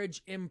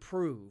marriage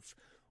improve.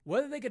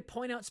 Whether they could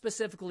point out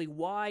specifically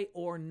why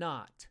or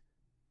not,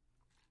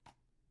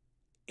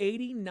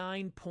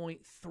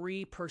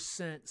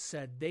 89.3%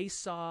 said they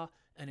saw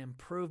an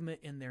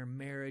improvement in their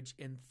marriage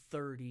in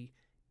 30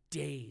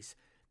 days.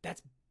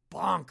 That's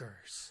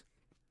bonkers.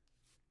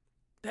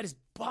 That is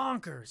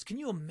bonkers. Can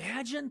you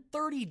imagine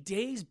 30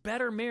 days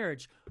better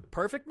marriage?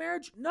 Perfect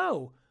marriage?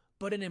 No,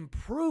 but an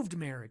improved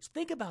marriage.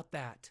 Think about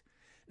that.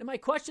 And my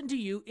question to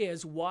you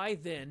is, why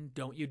then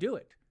don't you do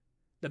it?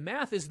 The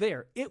math is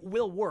there. It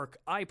will work,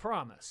 I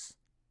promise.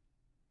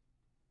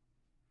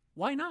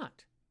 Why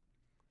not?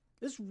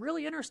 This is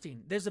really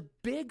interesting. There's a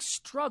big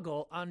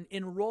struggle on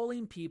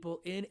enrolling people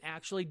in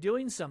actually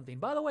doing something.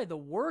 By the way, the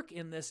work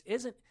in this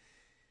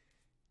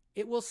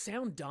it will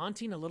sound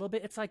daunting a little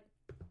bit. It's like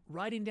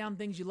writing down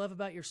things you love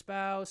about your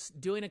spouse,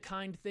 doing a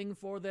kind thing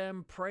for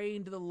them,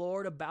 praying to the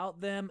Lord about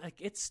them. Like,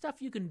 it's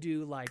stuff you can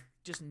do, like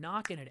just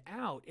knocking it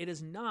out. It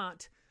is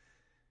not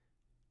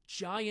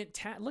giant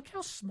Look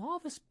how small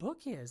this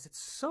book is.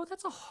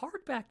 That's a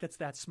hardback that's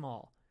that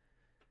small.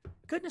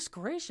 Goodness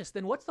gracious,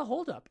 then what's the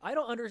holdup? I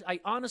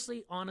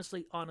honestly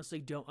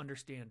don't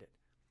understand it.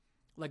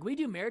 Like, we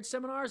do marriage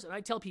seminars, and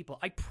I tell people,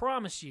 I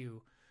promise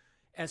you,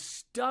 as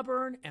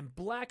stubborn and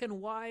black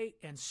and white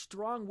and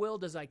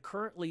strong-willed as I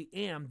currently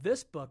am,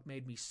 this book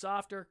made me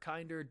softer,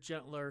 kinder,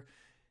 gentler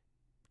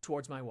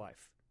towards my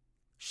wife.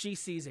 She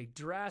sees a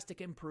drastic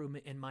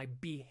improvement in my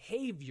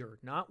behavior,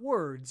 not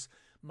words,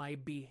 my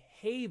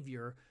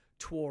behavior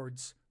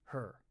towards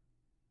her.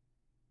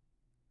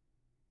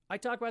 I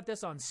talk about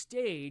this on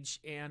stage,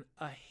 and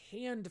a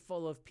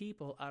handful of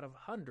people out of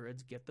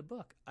hundreds get the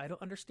book. I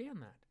don't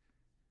understand that.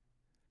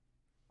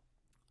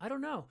 I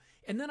don't know.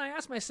 And then I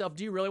ask myself,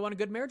 do you really want a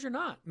good marriage or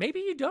not? Maybe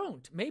you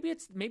don't. Maybe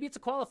it's a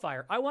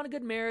qualifier. I want a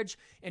good marriage,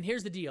 and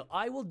here's the deal.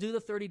 I will do the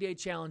 30-day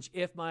challenge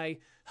if my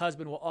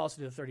husband will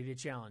also do the 30-day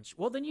challenge.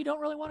 Well, then you don't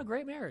really want a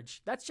great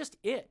marriage. That's just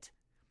it.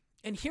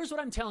 And here's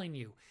what I'm telling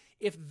you.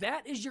 If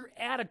that is your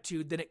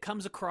attitude, then it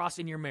comes across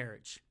in your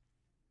marriage.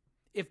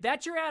 If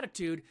that's your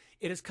attitude,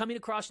 it is coming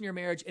across in your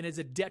marriage and is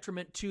a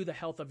detriment to the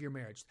health of your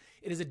marriage.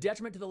 It is a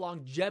detriment to the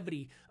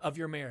longevity of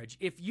your marriage.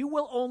 If you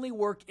will only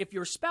work, if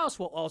your spouse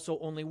will also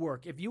only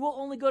work. If you will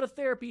only go to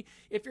therapy,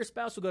 if your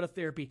spouse will go to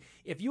therapy.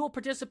 If you will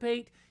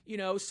participate,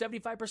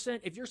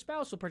 75%, if your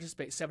spouse will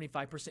participate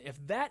 75%.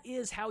 If that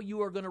is how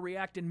you are going to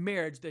react in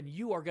marriage, then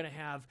you are going to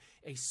have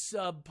a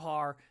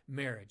subpar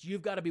marriage.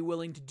 You've got to be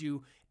willing to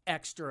do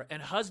extra.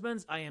 And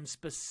husbands, I am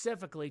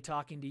specifically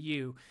talking to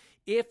you.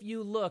 If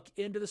you look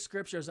into the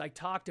scriptures I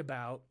talked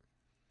about,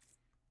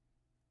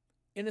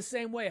 in the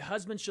same way,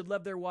 husbands should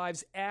love their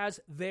wives as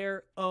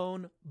their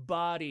own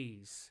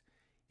bodies.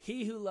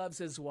 He who loves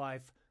his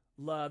wife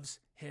loves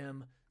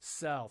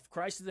himself.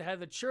 Christ is the head of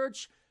the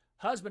church.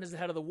 Husband is the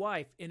head of the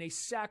wife in a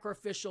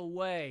sacrificial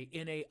way,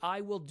 in a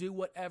I will do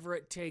whatever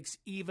it takes,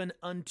 even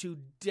unto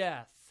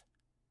death.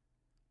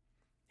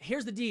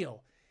 Here's the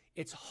deal.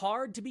 It's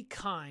hard to be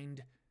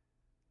kind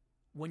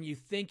when you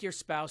think your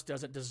spouse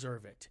doesn't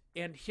deserve it.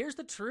 And here's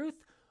the truth.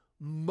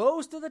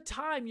 Most of the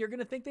time, you're going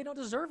to think they don't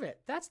deserve it.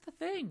 That's the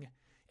thing.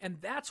 And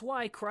that's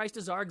why Christ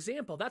is our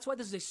example. That's why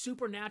this is a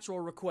supernatural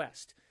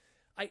request.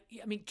 I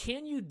mean,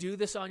 can you do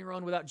this on your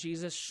own without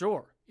Jesus?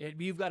 Sure.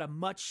 You've got a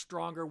much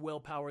stronger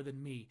willpower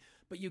than me,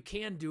 but you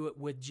can do it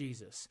with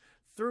Jesus.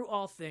 Through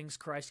all things,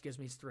 Christ gives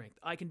me strength.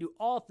 I can do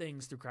all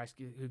things through Christ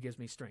who gives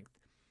me strength.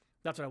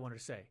 That's what I wanted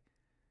to say.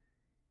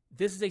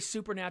 This is a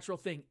supernatural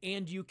thing,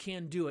 and you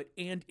can do it,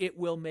 and it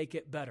will make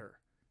it better.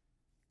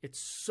 It's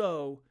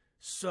so,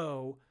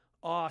 so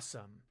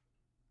awesome.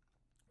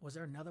 Was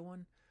there another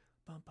one?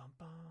 Bum, bum,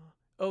 bum.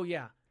 Oh,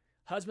 yeah.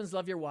 Husbands,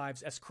 love your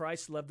wives as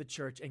Christ loved the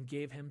church and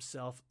gave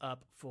himself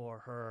up for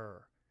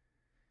her.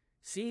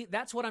 See,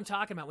 that's what I'm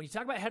talking about. When you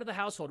talk about head of the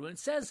household, when it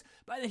says,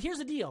 but here's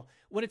the deal.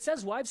 When it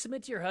says, wives,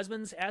 submit to your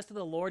husbands as to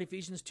the Lord,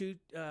 Ephesians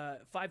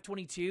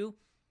 5:22,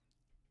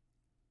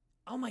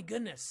 oh my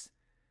goodness.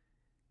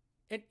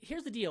 And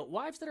here's the deal.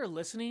 Wives that are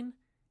listening,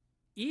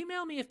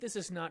 email me if this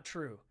is not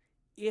true.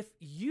 If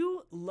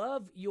you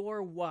love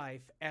your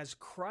wife as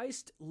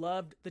Christ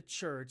loved the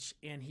church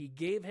and he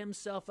gave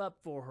himself up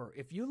for her,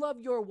 if you love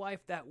your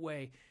wife that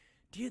way,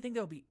 do you think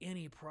there'll be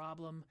any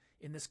problem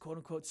in this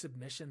quote-unquote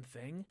submission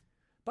thing?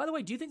 By the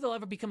way, do you think there'll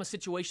ever become a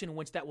situation in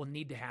which that will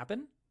need to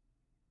happen?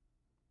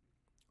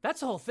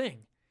 That's the whole thing.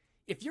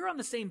 If you're on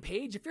the same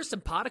page, if you're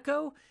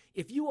simpatico,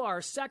 if you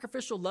are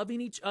sacrificial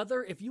loving each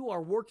other, if you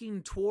are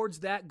working towards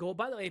that goal,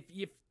 by the way,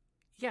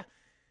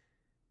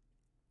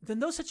 then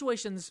those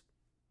situations,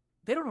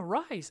 they don't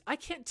arise. I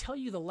can't tell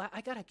you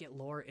I got to get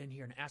Laura in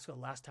here and ask her the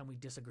last time we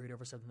disagreed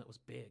over something that was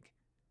big.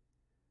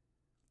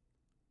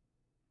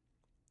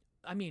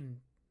 I mean,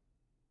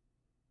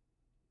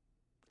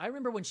 I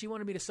remember when she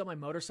wanted me to sell my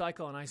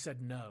motorcycle and I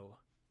said no.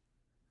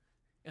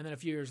 And then a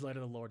few years later,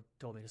 the Lord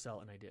told me to sell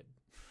it and I did.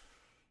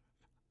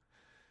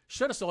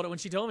 Should have sold it when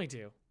she told me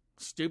to.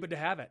 Stupid to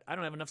have it. I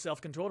don't have enough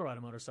self-control to ride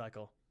a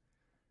motorcycle.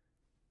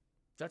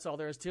 That's all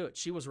there is to it.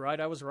 She was right,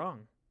 I was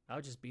wrong. I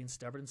was just being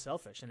stubborn and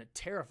selfish, and it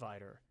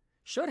terrified her.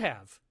 Should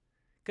have.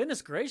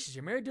 Goodness gracious,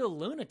 you're married to a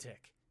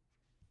lunatic.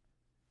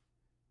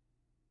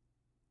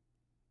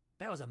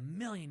 That was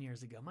 1,000,000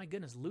 years ago. My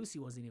goodness, Lucy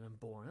wasn't even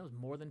born. That was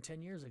more than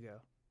 10 years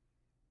ago.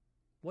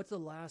 What's the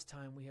last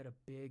time we had a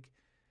big...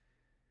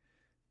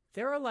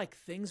 There are like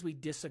things we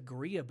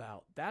disagree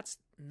about. That's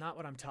not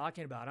what I'm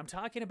talking about. I'm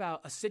talking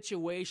about a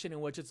situation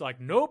in which it's like,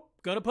 nope,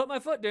 gonna put my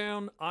foot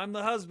down. I'm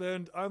the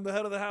husband. I'm the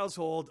head of the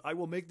household. I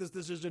will make this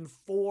decision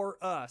for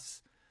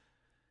us.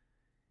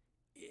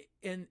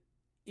 And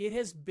it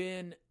has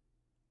been,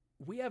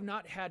 we have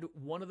not had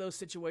one of those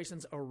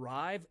situations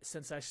arrive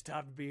since I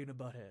stopped being a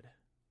butthead.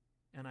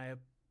 And I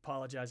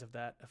apologize if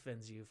that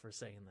offends you for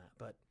saying that.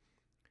 But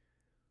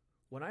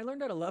when I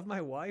learned how to love my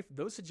wife,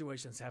 those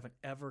situations haven't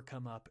ever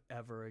come up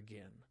ever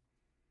again.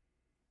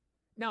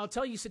 Now, I'll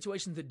tell you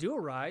situations that do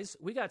arise.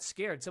 We got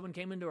scared. Someone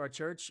came into our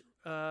church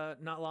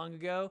not long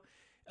ago,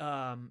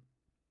 and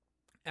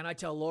I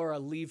tell Laura,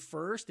 leave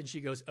first, and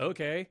she goes,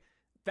 okay.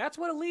 That's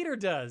what a leader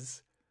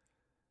does.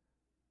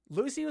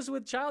 Lucy was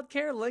with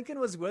childcare. Lincoln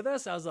was with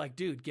us. I was like,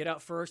 dude, get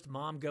out first.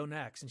 Mom, go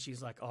next. And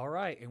she's like, all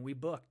right. And we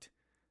booked.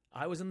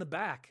 I was in the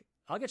back.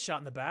 I'll get shot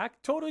in the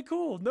back. Totally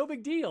cool. No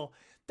big deal.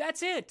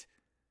 That's it.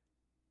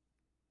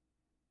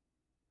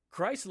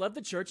 Christ loved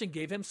the church and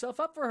gave himself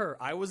up for her.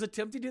 I was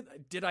attempting to...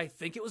 Did I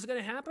think it was going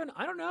to happen?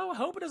 I don't know. I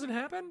hope it doesn't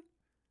happen.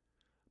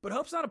 But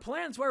hope's not a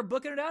plan, so we're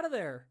booking it out of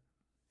there.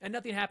 And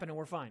nothing happened, and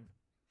we're fine.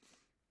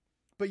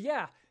 But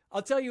yeah,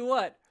 I'll tell you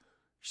what.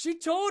 She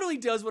totally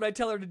does what I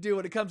tell her to do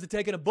when it comes to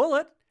taking a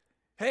bullet.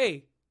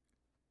 Hey,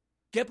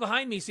 get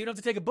behind me so you don't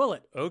have to take a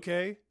bullet.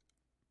 Okay.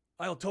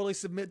 I'll totally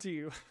submit to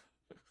you.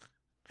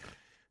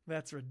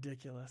 That's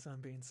ridiculous.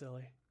 I'm being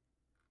silly.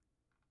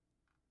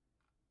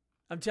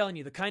 I'm telling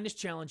you, the kindness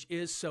challenge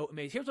is so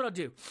amazing. Here's what I'll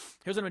do.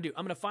 I'm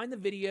going to find the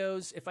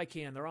videos if I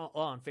can. They're all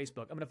on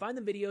Facebook. I'm going to find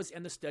the videos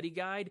and the study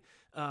guide.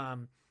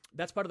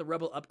 That's part of the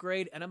Rebel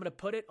Upgrade, and I'm going to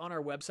put it on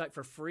our website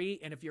for free.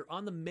 And if you're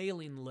on the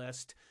mailing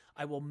list,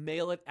 I will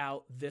mail it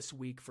out this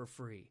week for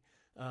free.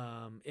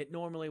 It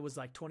normally was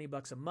like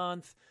 $20 a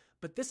month,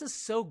 but this is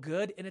so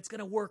good, and it's going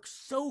to work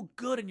so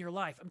good in your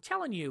life. I'm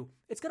telling you,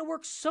 it's going to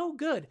work so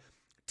good.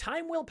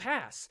 Time will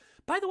pass.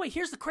 By the way,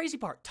 here's the crazy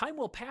part. Time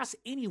will pass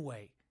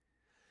anyway.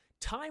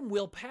 Time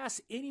will pass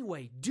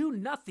anyway. Do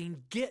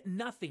nothing, get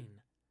nothing.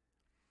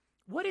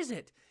 What is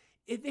it?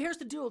 Here's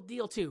the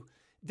deal too.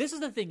 This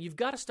is the thing. You've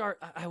got to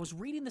start. I was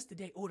reading this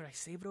today. Oh, did I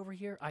save it over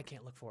here? I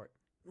can't look for it.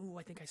 Oh,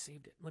 I think I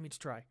saved it. Let me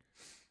just try.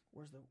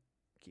 Where's the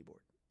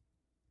keyboard?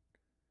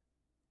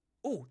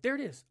 Oh, there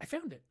it is. I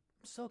found it.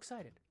 I'm so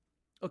excited.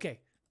 Okay.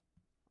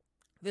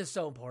 This is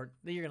so important.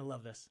 You're going to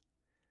love this.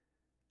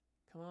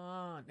 Come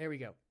on. There we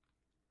go.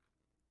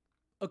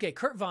 Okay,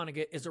 Kurt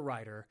Vonnegut is a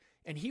writer,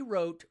 And he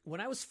wrote, when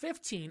I was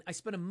 15, I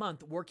spent a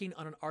month working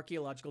on an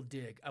archaeological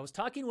dig. I was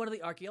talking to one of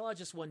the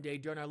archaeologists one day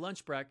during our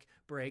lunch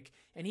break,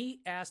 and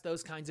he asked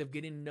those kinds of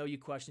getting to know you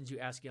questions you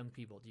ask young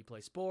people. Do you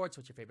play sports?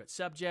 What's your favorite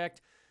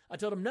subject? I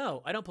told him,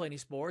 no, I don't play any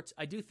sports.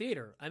 I do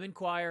theater. I'm in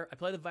choir. I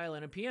play the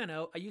violin and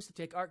piano. I used to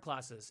take art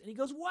classes. And he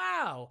goes,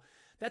 wow,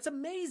 that's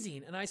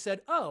amazing. And I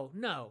said, oh,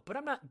 no, but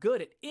I'm not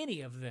good at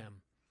any of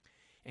them.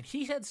 And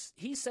he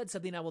said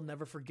something I will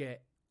never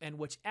forget, and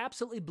which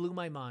absolutely blew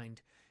my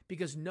mind,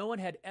 because no one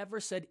had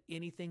ever said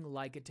anything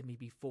like it to me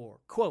before.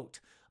 Quote,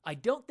 I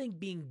don't think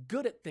being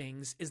good at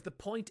things is the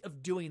point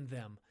of doing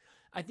them.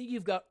 I think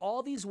you've got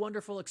all these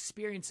wonderful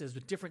experiences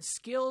with different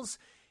skills,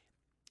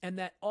 and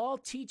that all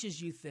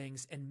teaches you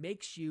things and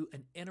makes you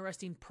an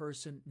interesting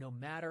person no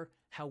matter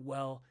how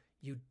well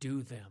you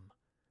do them.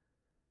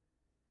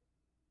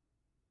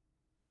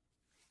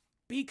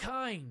 Be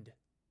kind.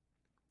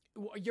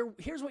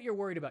 Here's what you're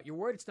worried about. You're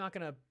worried it's not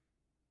going to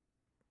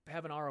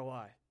have an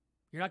ROI.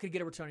 You're not going to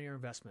get a return on your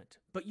investment,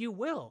 but you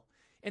will.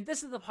 And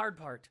this is the hard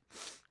part.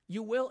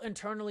 You will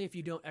internally if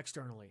you don't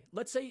externally.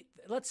 Let's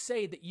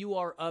say that you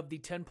are of the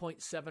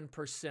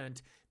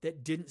 10.7%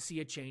 that didn't see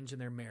a change in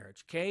their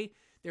marriage, okay?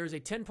 There's a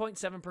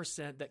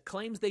 10.7% that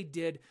claims they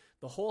did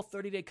the whole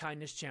 30-day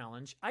kindness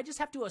challenge. I just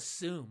have to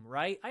assume,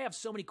 right? I have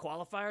so many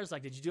qualifiers,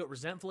 like, did you do it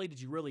resentfully?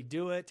 Did you really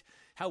do it?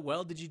 How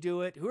well did you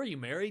do it? Who are you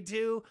married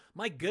to?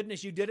 My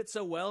goodness, you did it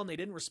so well and they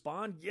didn't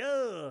respond?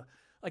 Yeah.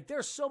 Like, there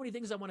are so many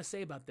things I want to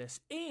say about this.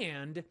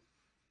 And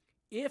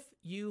if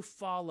you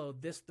follow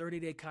this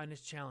 30-day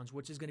kindness challenge,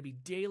 which is going to be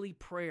daily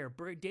prayer,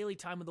 daily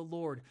time with the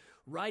Lord,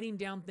 writing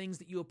down things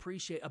that you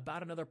appreciate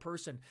about another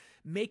person,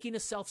 making a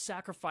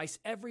self-sacrifice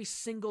every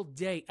single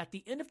day, at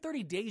the end of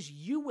 30 days,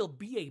 you will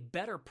be a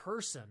better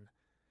person.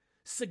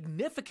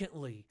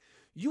 Significantly.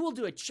 You will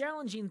do a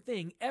challenging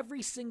thing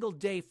every single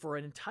day for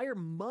an entire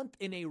month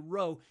in a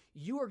row.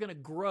 You are going to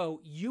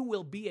grow. You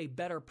will be a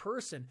better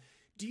person.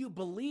 Do you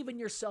believe in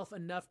yourself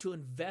enough to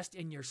invest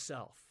in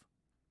yourself?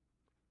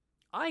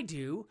 I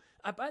do.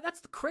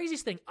 That's the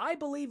craziest thing. I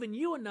believe in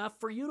you enough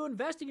for you to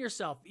invest in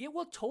yourself. It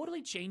will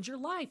totally change your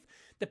life.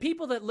 The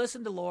people that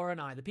listen to Laura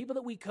and I, the people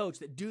that we coach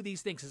that do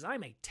these things, because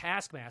I'm a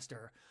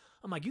taskmaster,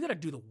 I'm like, you got to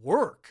do the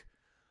work.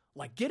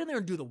 Like, get in there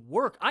and do the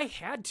work. I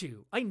had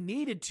to. I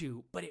needed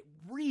to, but it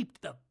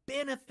reaped the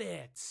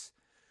benefits.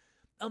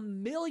 A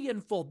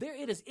millionfold.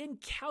 It is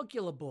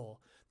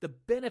incalculable. The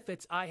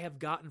benefits I have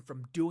gotten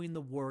from doing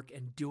the work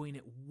and doing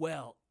it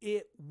well.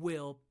 It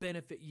will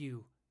benefit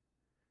you.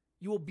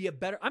 You will be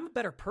I'm a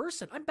better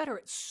person. I'm better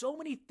at so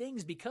many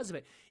things because of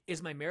it.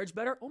 Is my marriage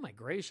better? Oh my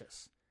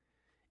gracious.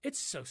 It's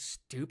so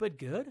stupid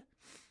good.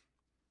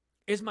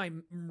 Is my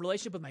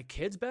relationship with my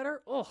kids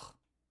better? Oh,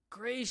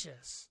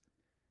 gracious.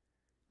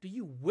 Do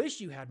you wish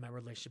you had my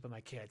relationship with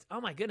my kids?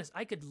 Oh my goodness.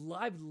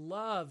 I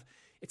love,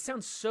 it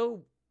sounds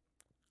so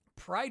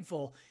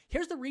prideful.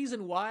 Here's the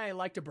reason why I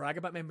like to brag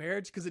about my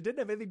marriage, because it didn't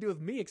have anything to do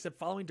with me except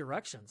following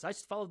directions. I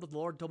just followed what the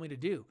Lord told me to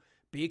do.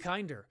 Be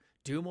kinder.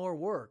 Do more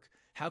work.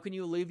 How can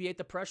you alleviate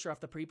the pressure off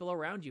the people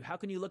around you? How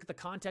can you look at the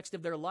context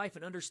of their life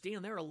and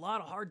understand there are a lot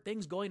of hard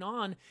things going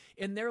on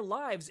in their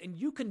lives, and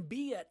you can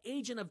be an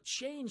agent of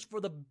change for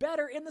the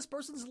better in this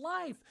person's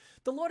life?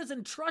 The Lord has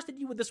entrusted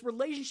you with this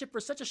relationship for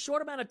such a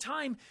short amount of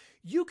time.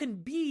 You can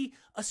be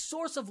a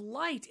source of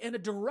light and a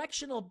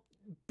directional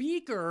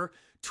beaker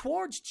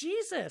towards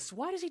Jesus.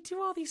 Why does he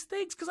do all these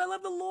things? Because I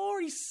love the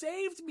Lord. He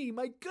saved me.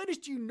 My goodness,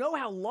 do you know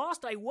how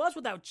lost I was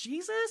without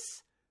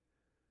Jesus?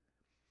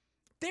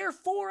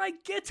 Therefore, I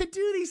get to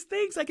do these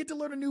things. I get to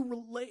learn a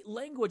new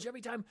language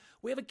every time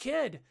we have a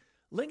kid.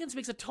 Lincoln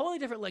speaks a totally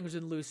different language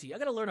than Lucy. I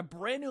got to learn a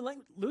brand new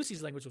language.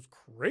 Lucy's language was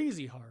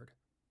crazy hard.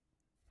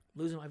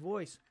 I'm losing my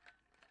voice.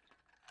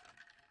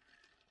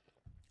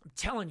 I'm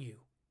telling you,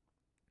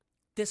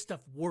 this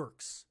stuff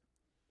works.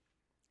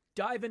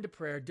 Dive into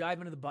prayer, dive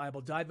into the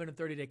Bible, dive into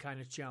 30-Day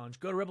Kindness Challenge.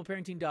 Go to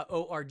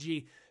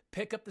rebelparenting.org,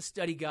 pick up the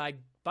study guide,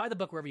 buy the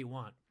book wherever you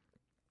want.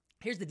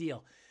 Here's the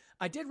deal.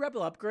 I did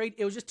Rebel Upgrade.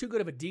 It was just too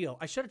good of a deal.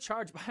 I should have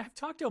charged, but I've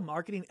talked to a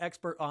marketing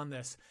expert on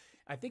this.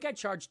 I think I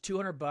charged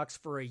 $200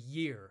 for a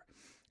year.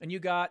 And you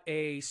got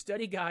a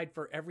study guide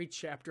for every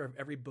chapter of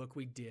every book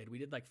we did. We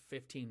did like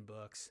 15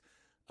 books.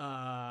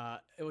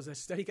 It was a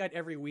study guide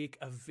every week,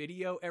 a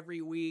video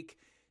every week.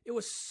 It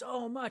was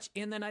so much.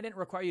 And then I didn't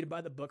require you to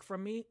buy the book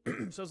from me. So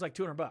it was like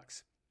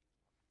 $200.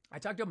 I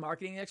talked to a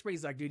marketing expert.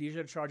 He's like, dude, you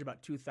should charge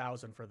about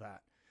 $2,000 for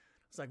that.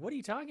 It's like, what are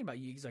you talking about?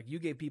 He's like, you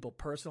gave people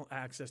personal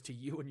access to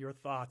you and your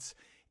thoughts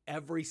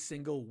every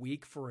single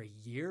week for a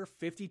year,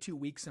 52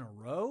 weeks in a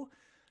row.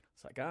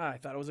 It's like, I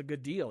thought it was a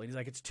good deal. And he's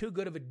like, it's too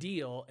good of a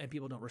deal and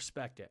people don't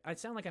respect it. I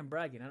sound like I'm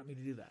bragging. I don't mean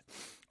to do that.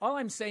 All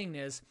I'm saying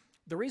is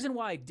the reason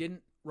why I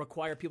didn't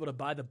require people to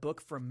buy the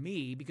book from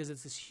me, because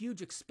it's this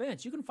huge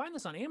expense. You can find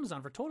this on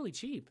Amazon for totally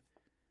cheap.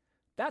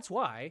 That's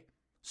why.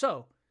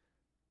 So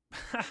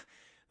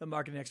the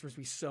marketing experts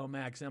be so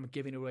mad because I'm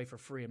giving it away for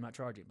free. I'm not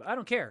charging, but I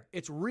don't care.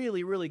 It's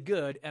really, really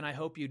good, and I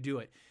hope you do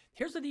it.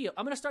 Here's the deal.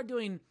 I'm going to start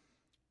doing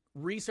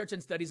research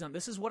and studies on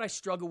this. Is what I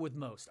struggle with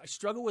most.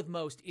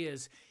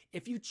 Is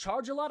if you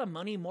charge a lot of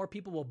money, more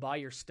people will buy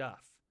your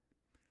stuff.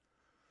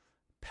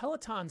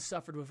 Peloton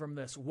suffered from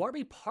this.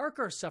 Warby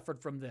Parker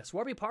suffered from this.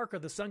 Warby Parker,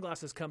 the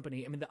sunglasses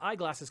company, the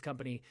eyeglasses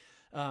company,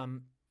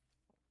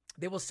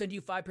 they will send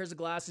you 5 pairs of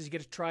glasses. You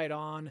get to try it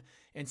on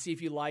and see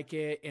if you like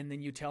it. And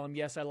then you tell them,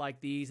 yes, I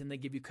like these. And they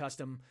give you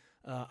custom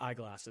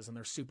eyeglasses, and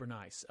they're super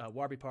nice.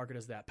 Warby Parker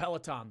does that.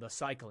 Peloton, the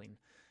cycling,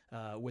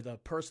 with a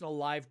personal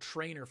live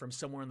trainer from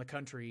somewhere in the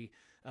country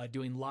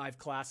doing live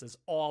classes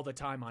all the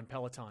time on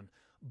Peloton.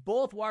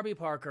 Both Warby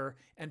Parker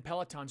and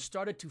Peloton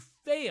started to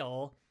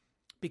fail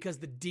because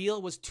the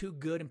deal was too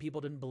good and people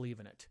didn't believe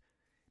in it.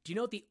 Do you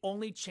know what the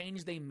only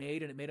change they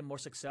made and it made them more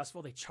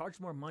successful? They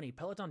charged more money.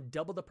 Peloton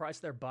doubled the price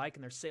of their bike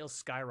and their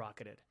sales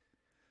skyrocketed.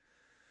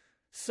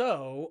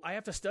 So I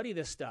have to study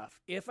this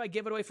stuff. If I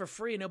give it away for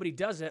free and nobody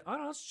does it, I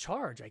don't know, let's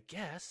charge, I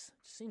guess.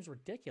 It seems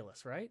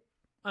ridiculous, right?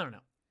 I don't know.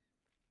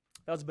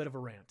 That was a bit of a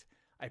rant.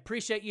 I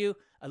appreciate you.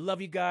 I love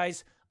you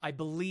guys. I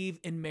believe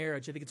in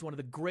marriage. I think it's one of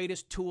the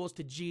greatest tools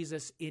to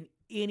Jesus in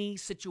any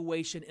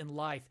situation in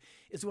life.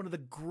 It's one of the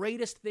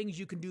greatest things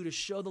you can do to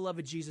show the love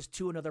of Jesus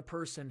to another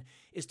person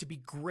is to be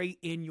great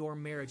in your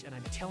marriage. And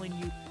I'm telling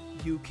you,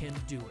 you can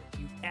do it.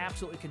 You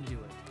absolutely can do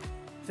it.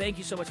 Thank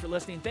you so much for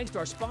listening. Thanks to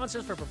our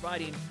sponsors for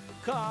providing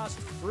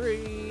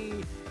cost-free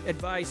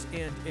advice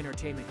and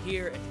entertainment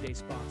here. And today's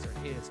sponsor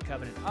is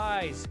Covenant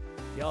Eyes.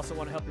 You also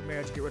want to help your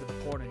marriage get rid of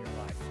the porn in your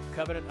life.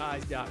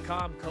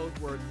 CovenantEyes.com, code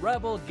word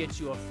REBEL, gets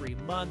you a free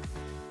month.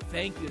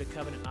 Thank you to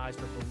Covenant Eyes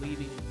for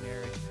believing in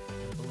marriage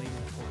and believing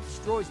that porn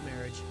destroys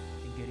marriage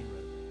and getting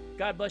rid of it.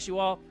 God bless you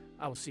all.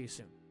 I will see you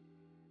soon.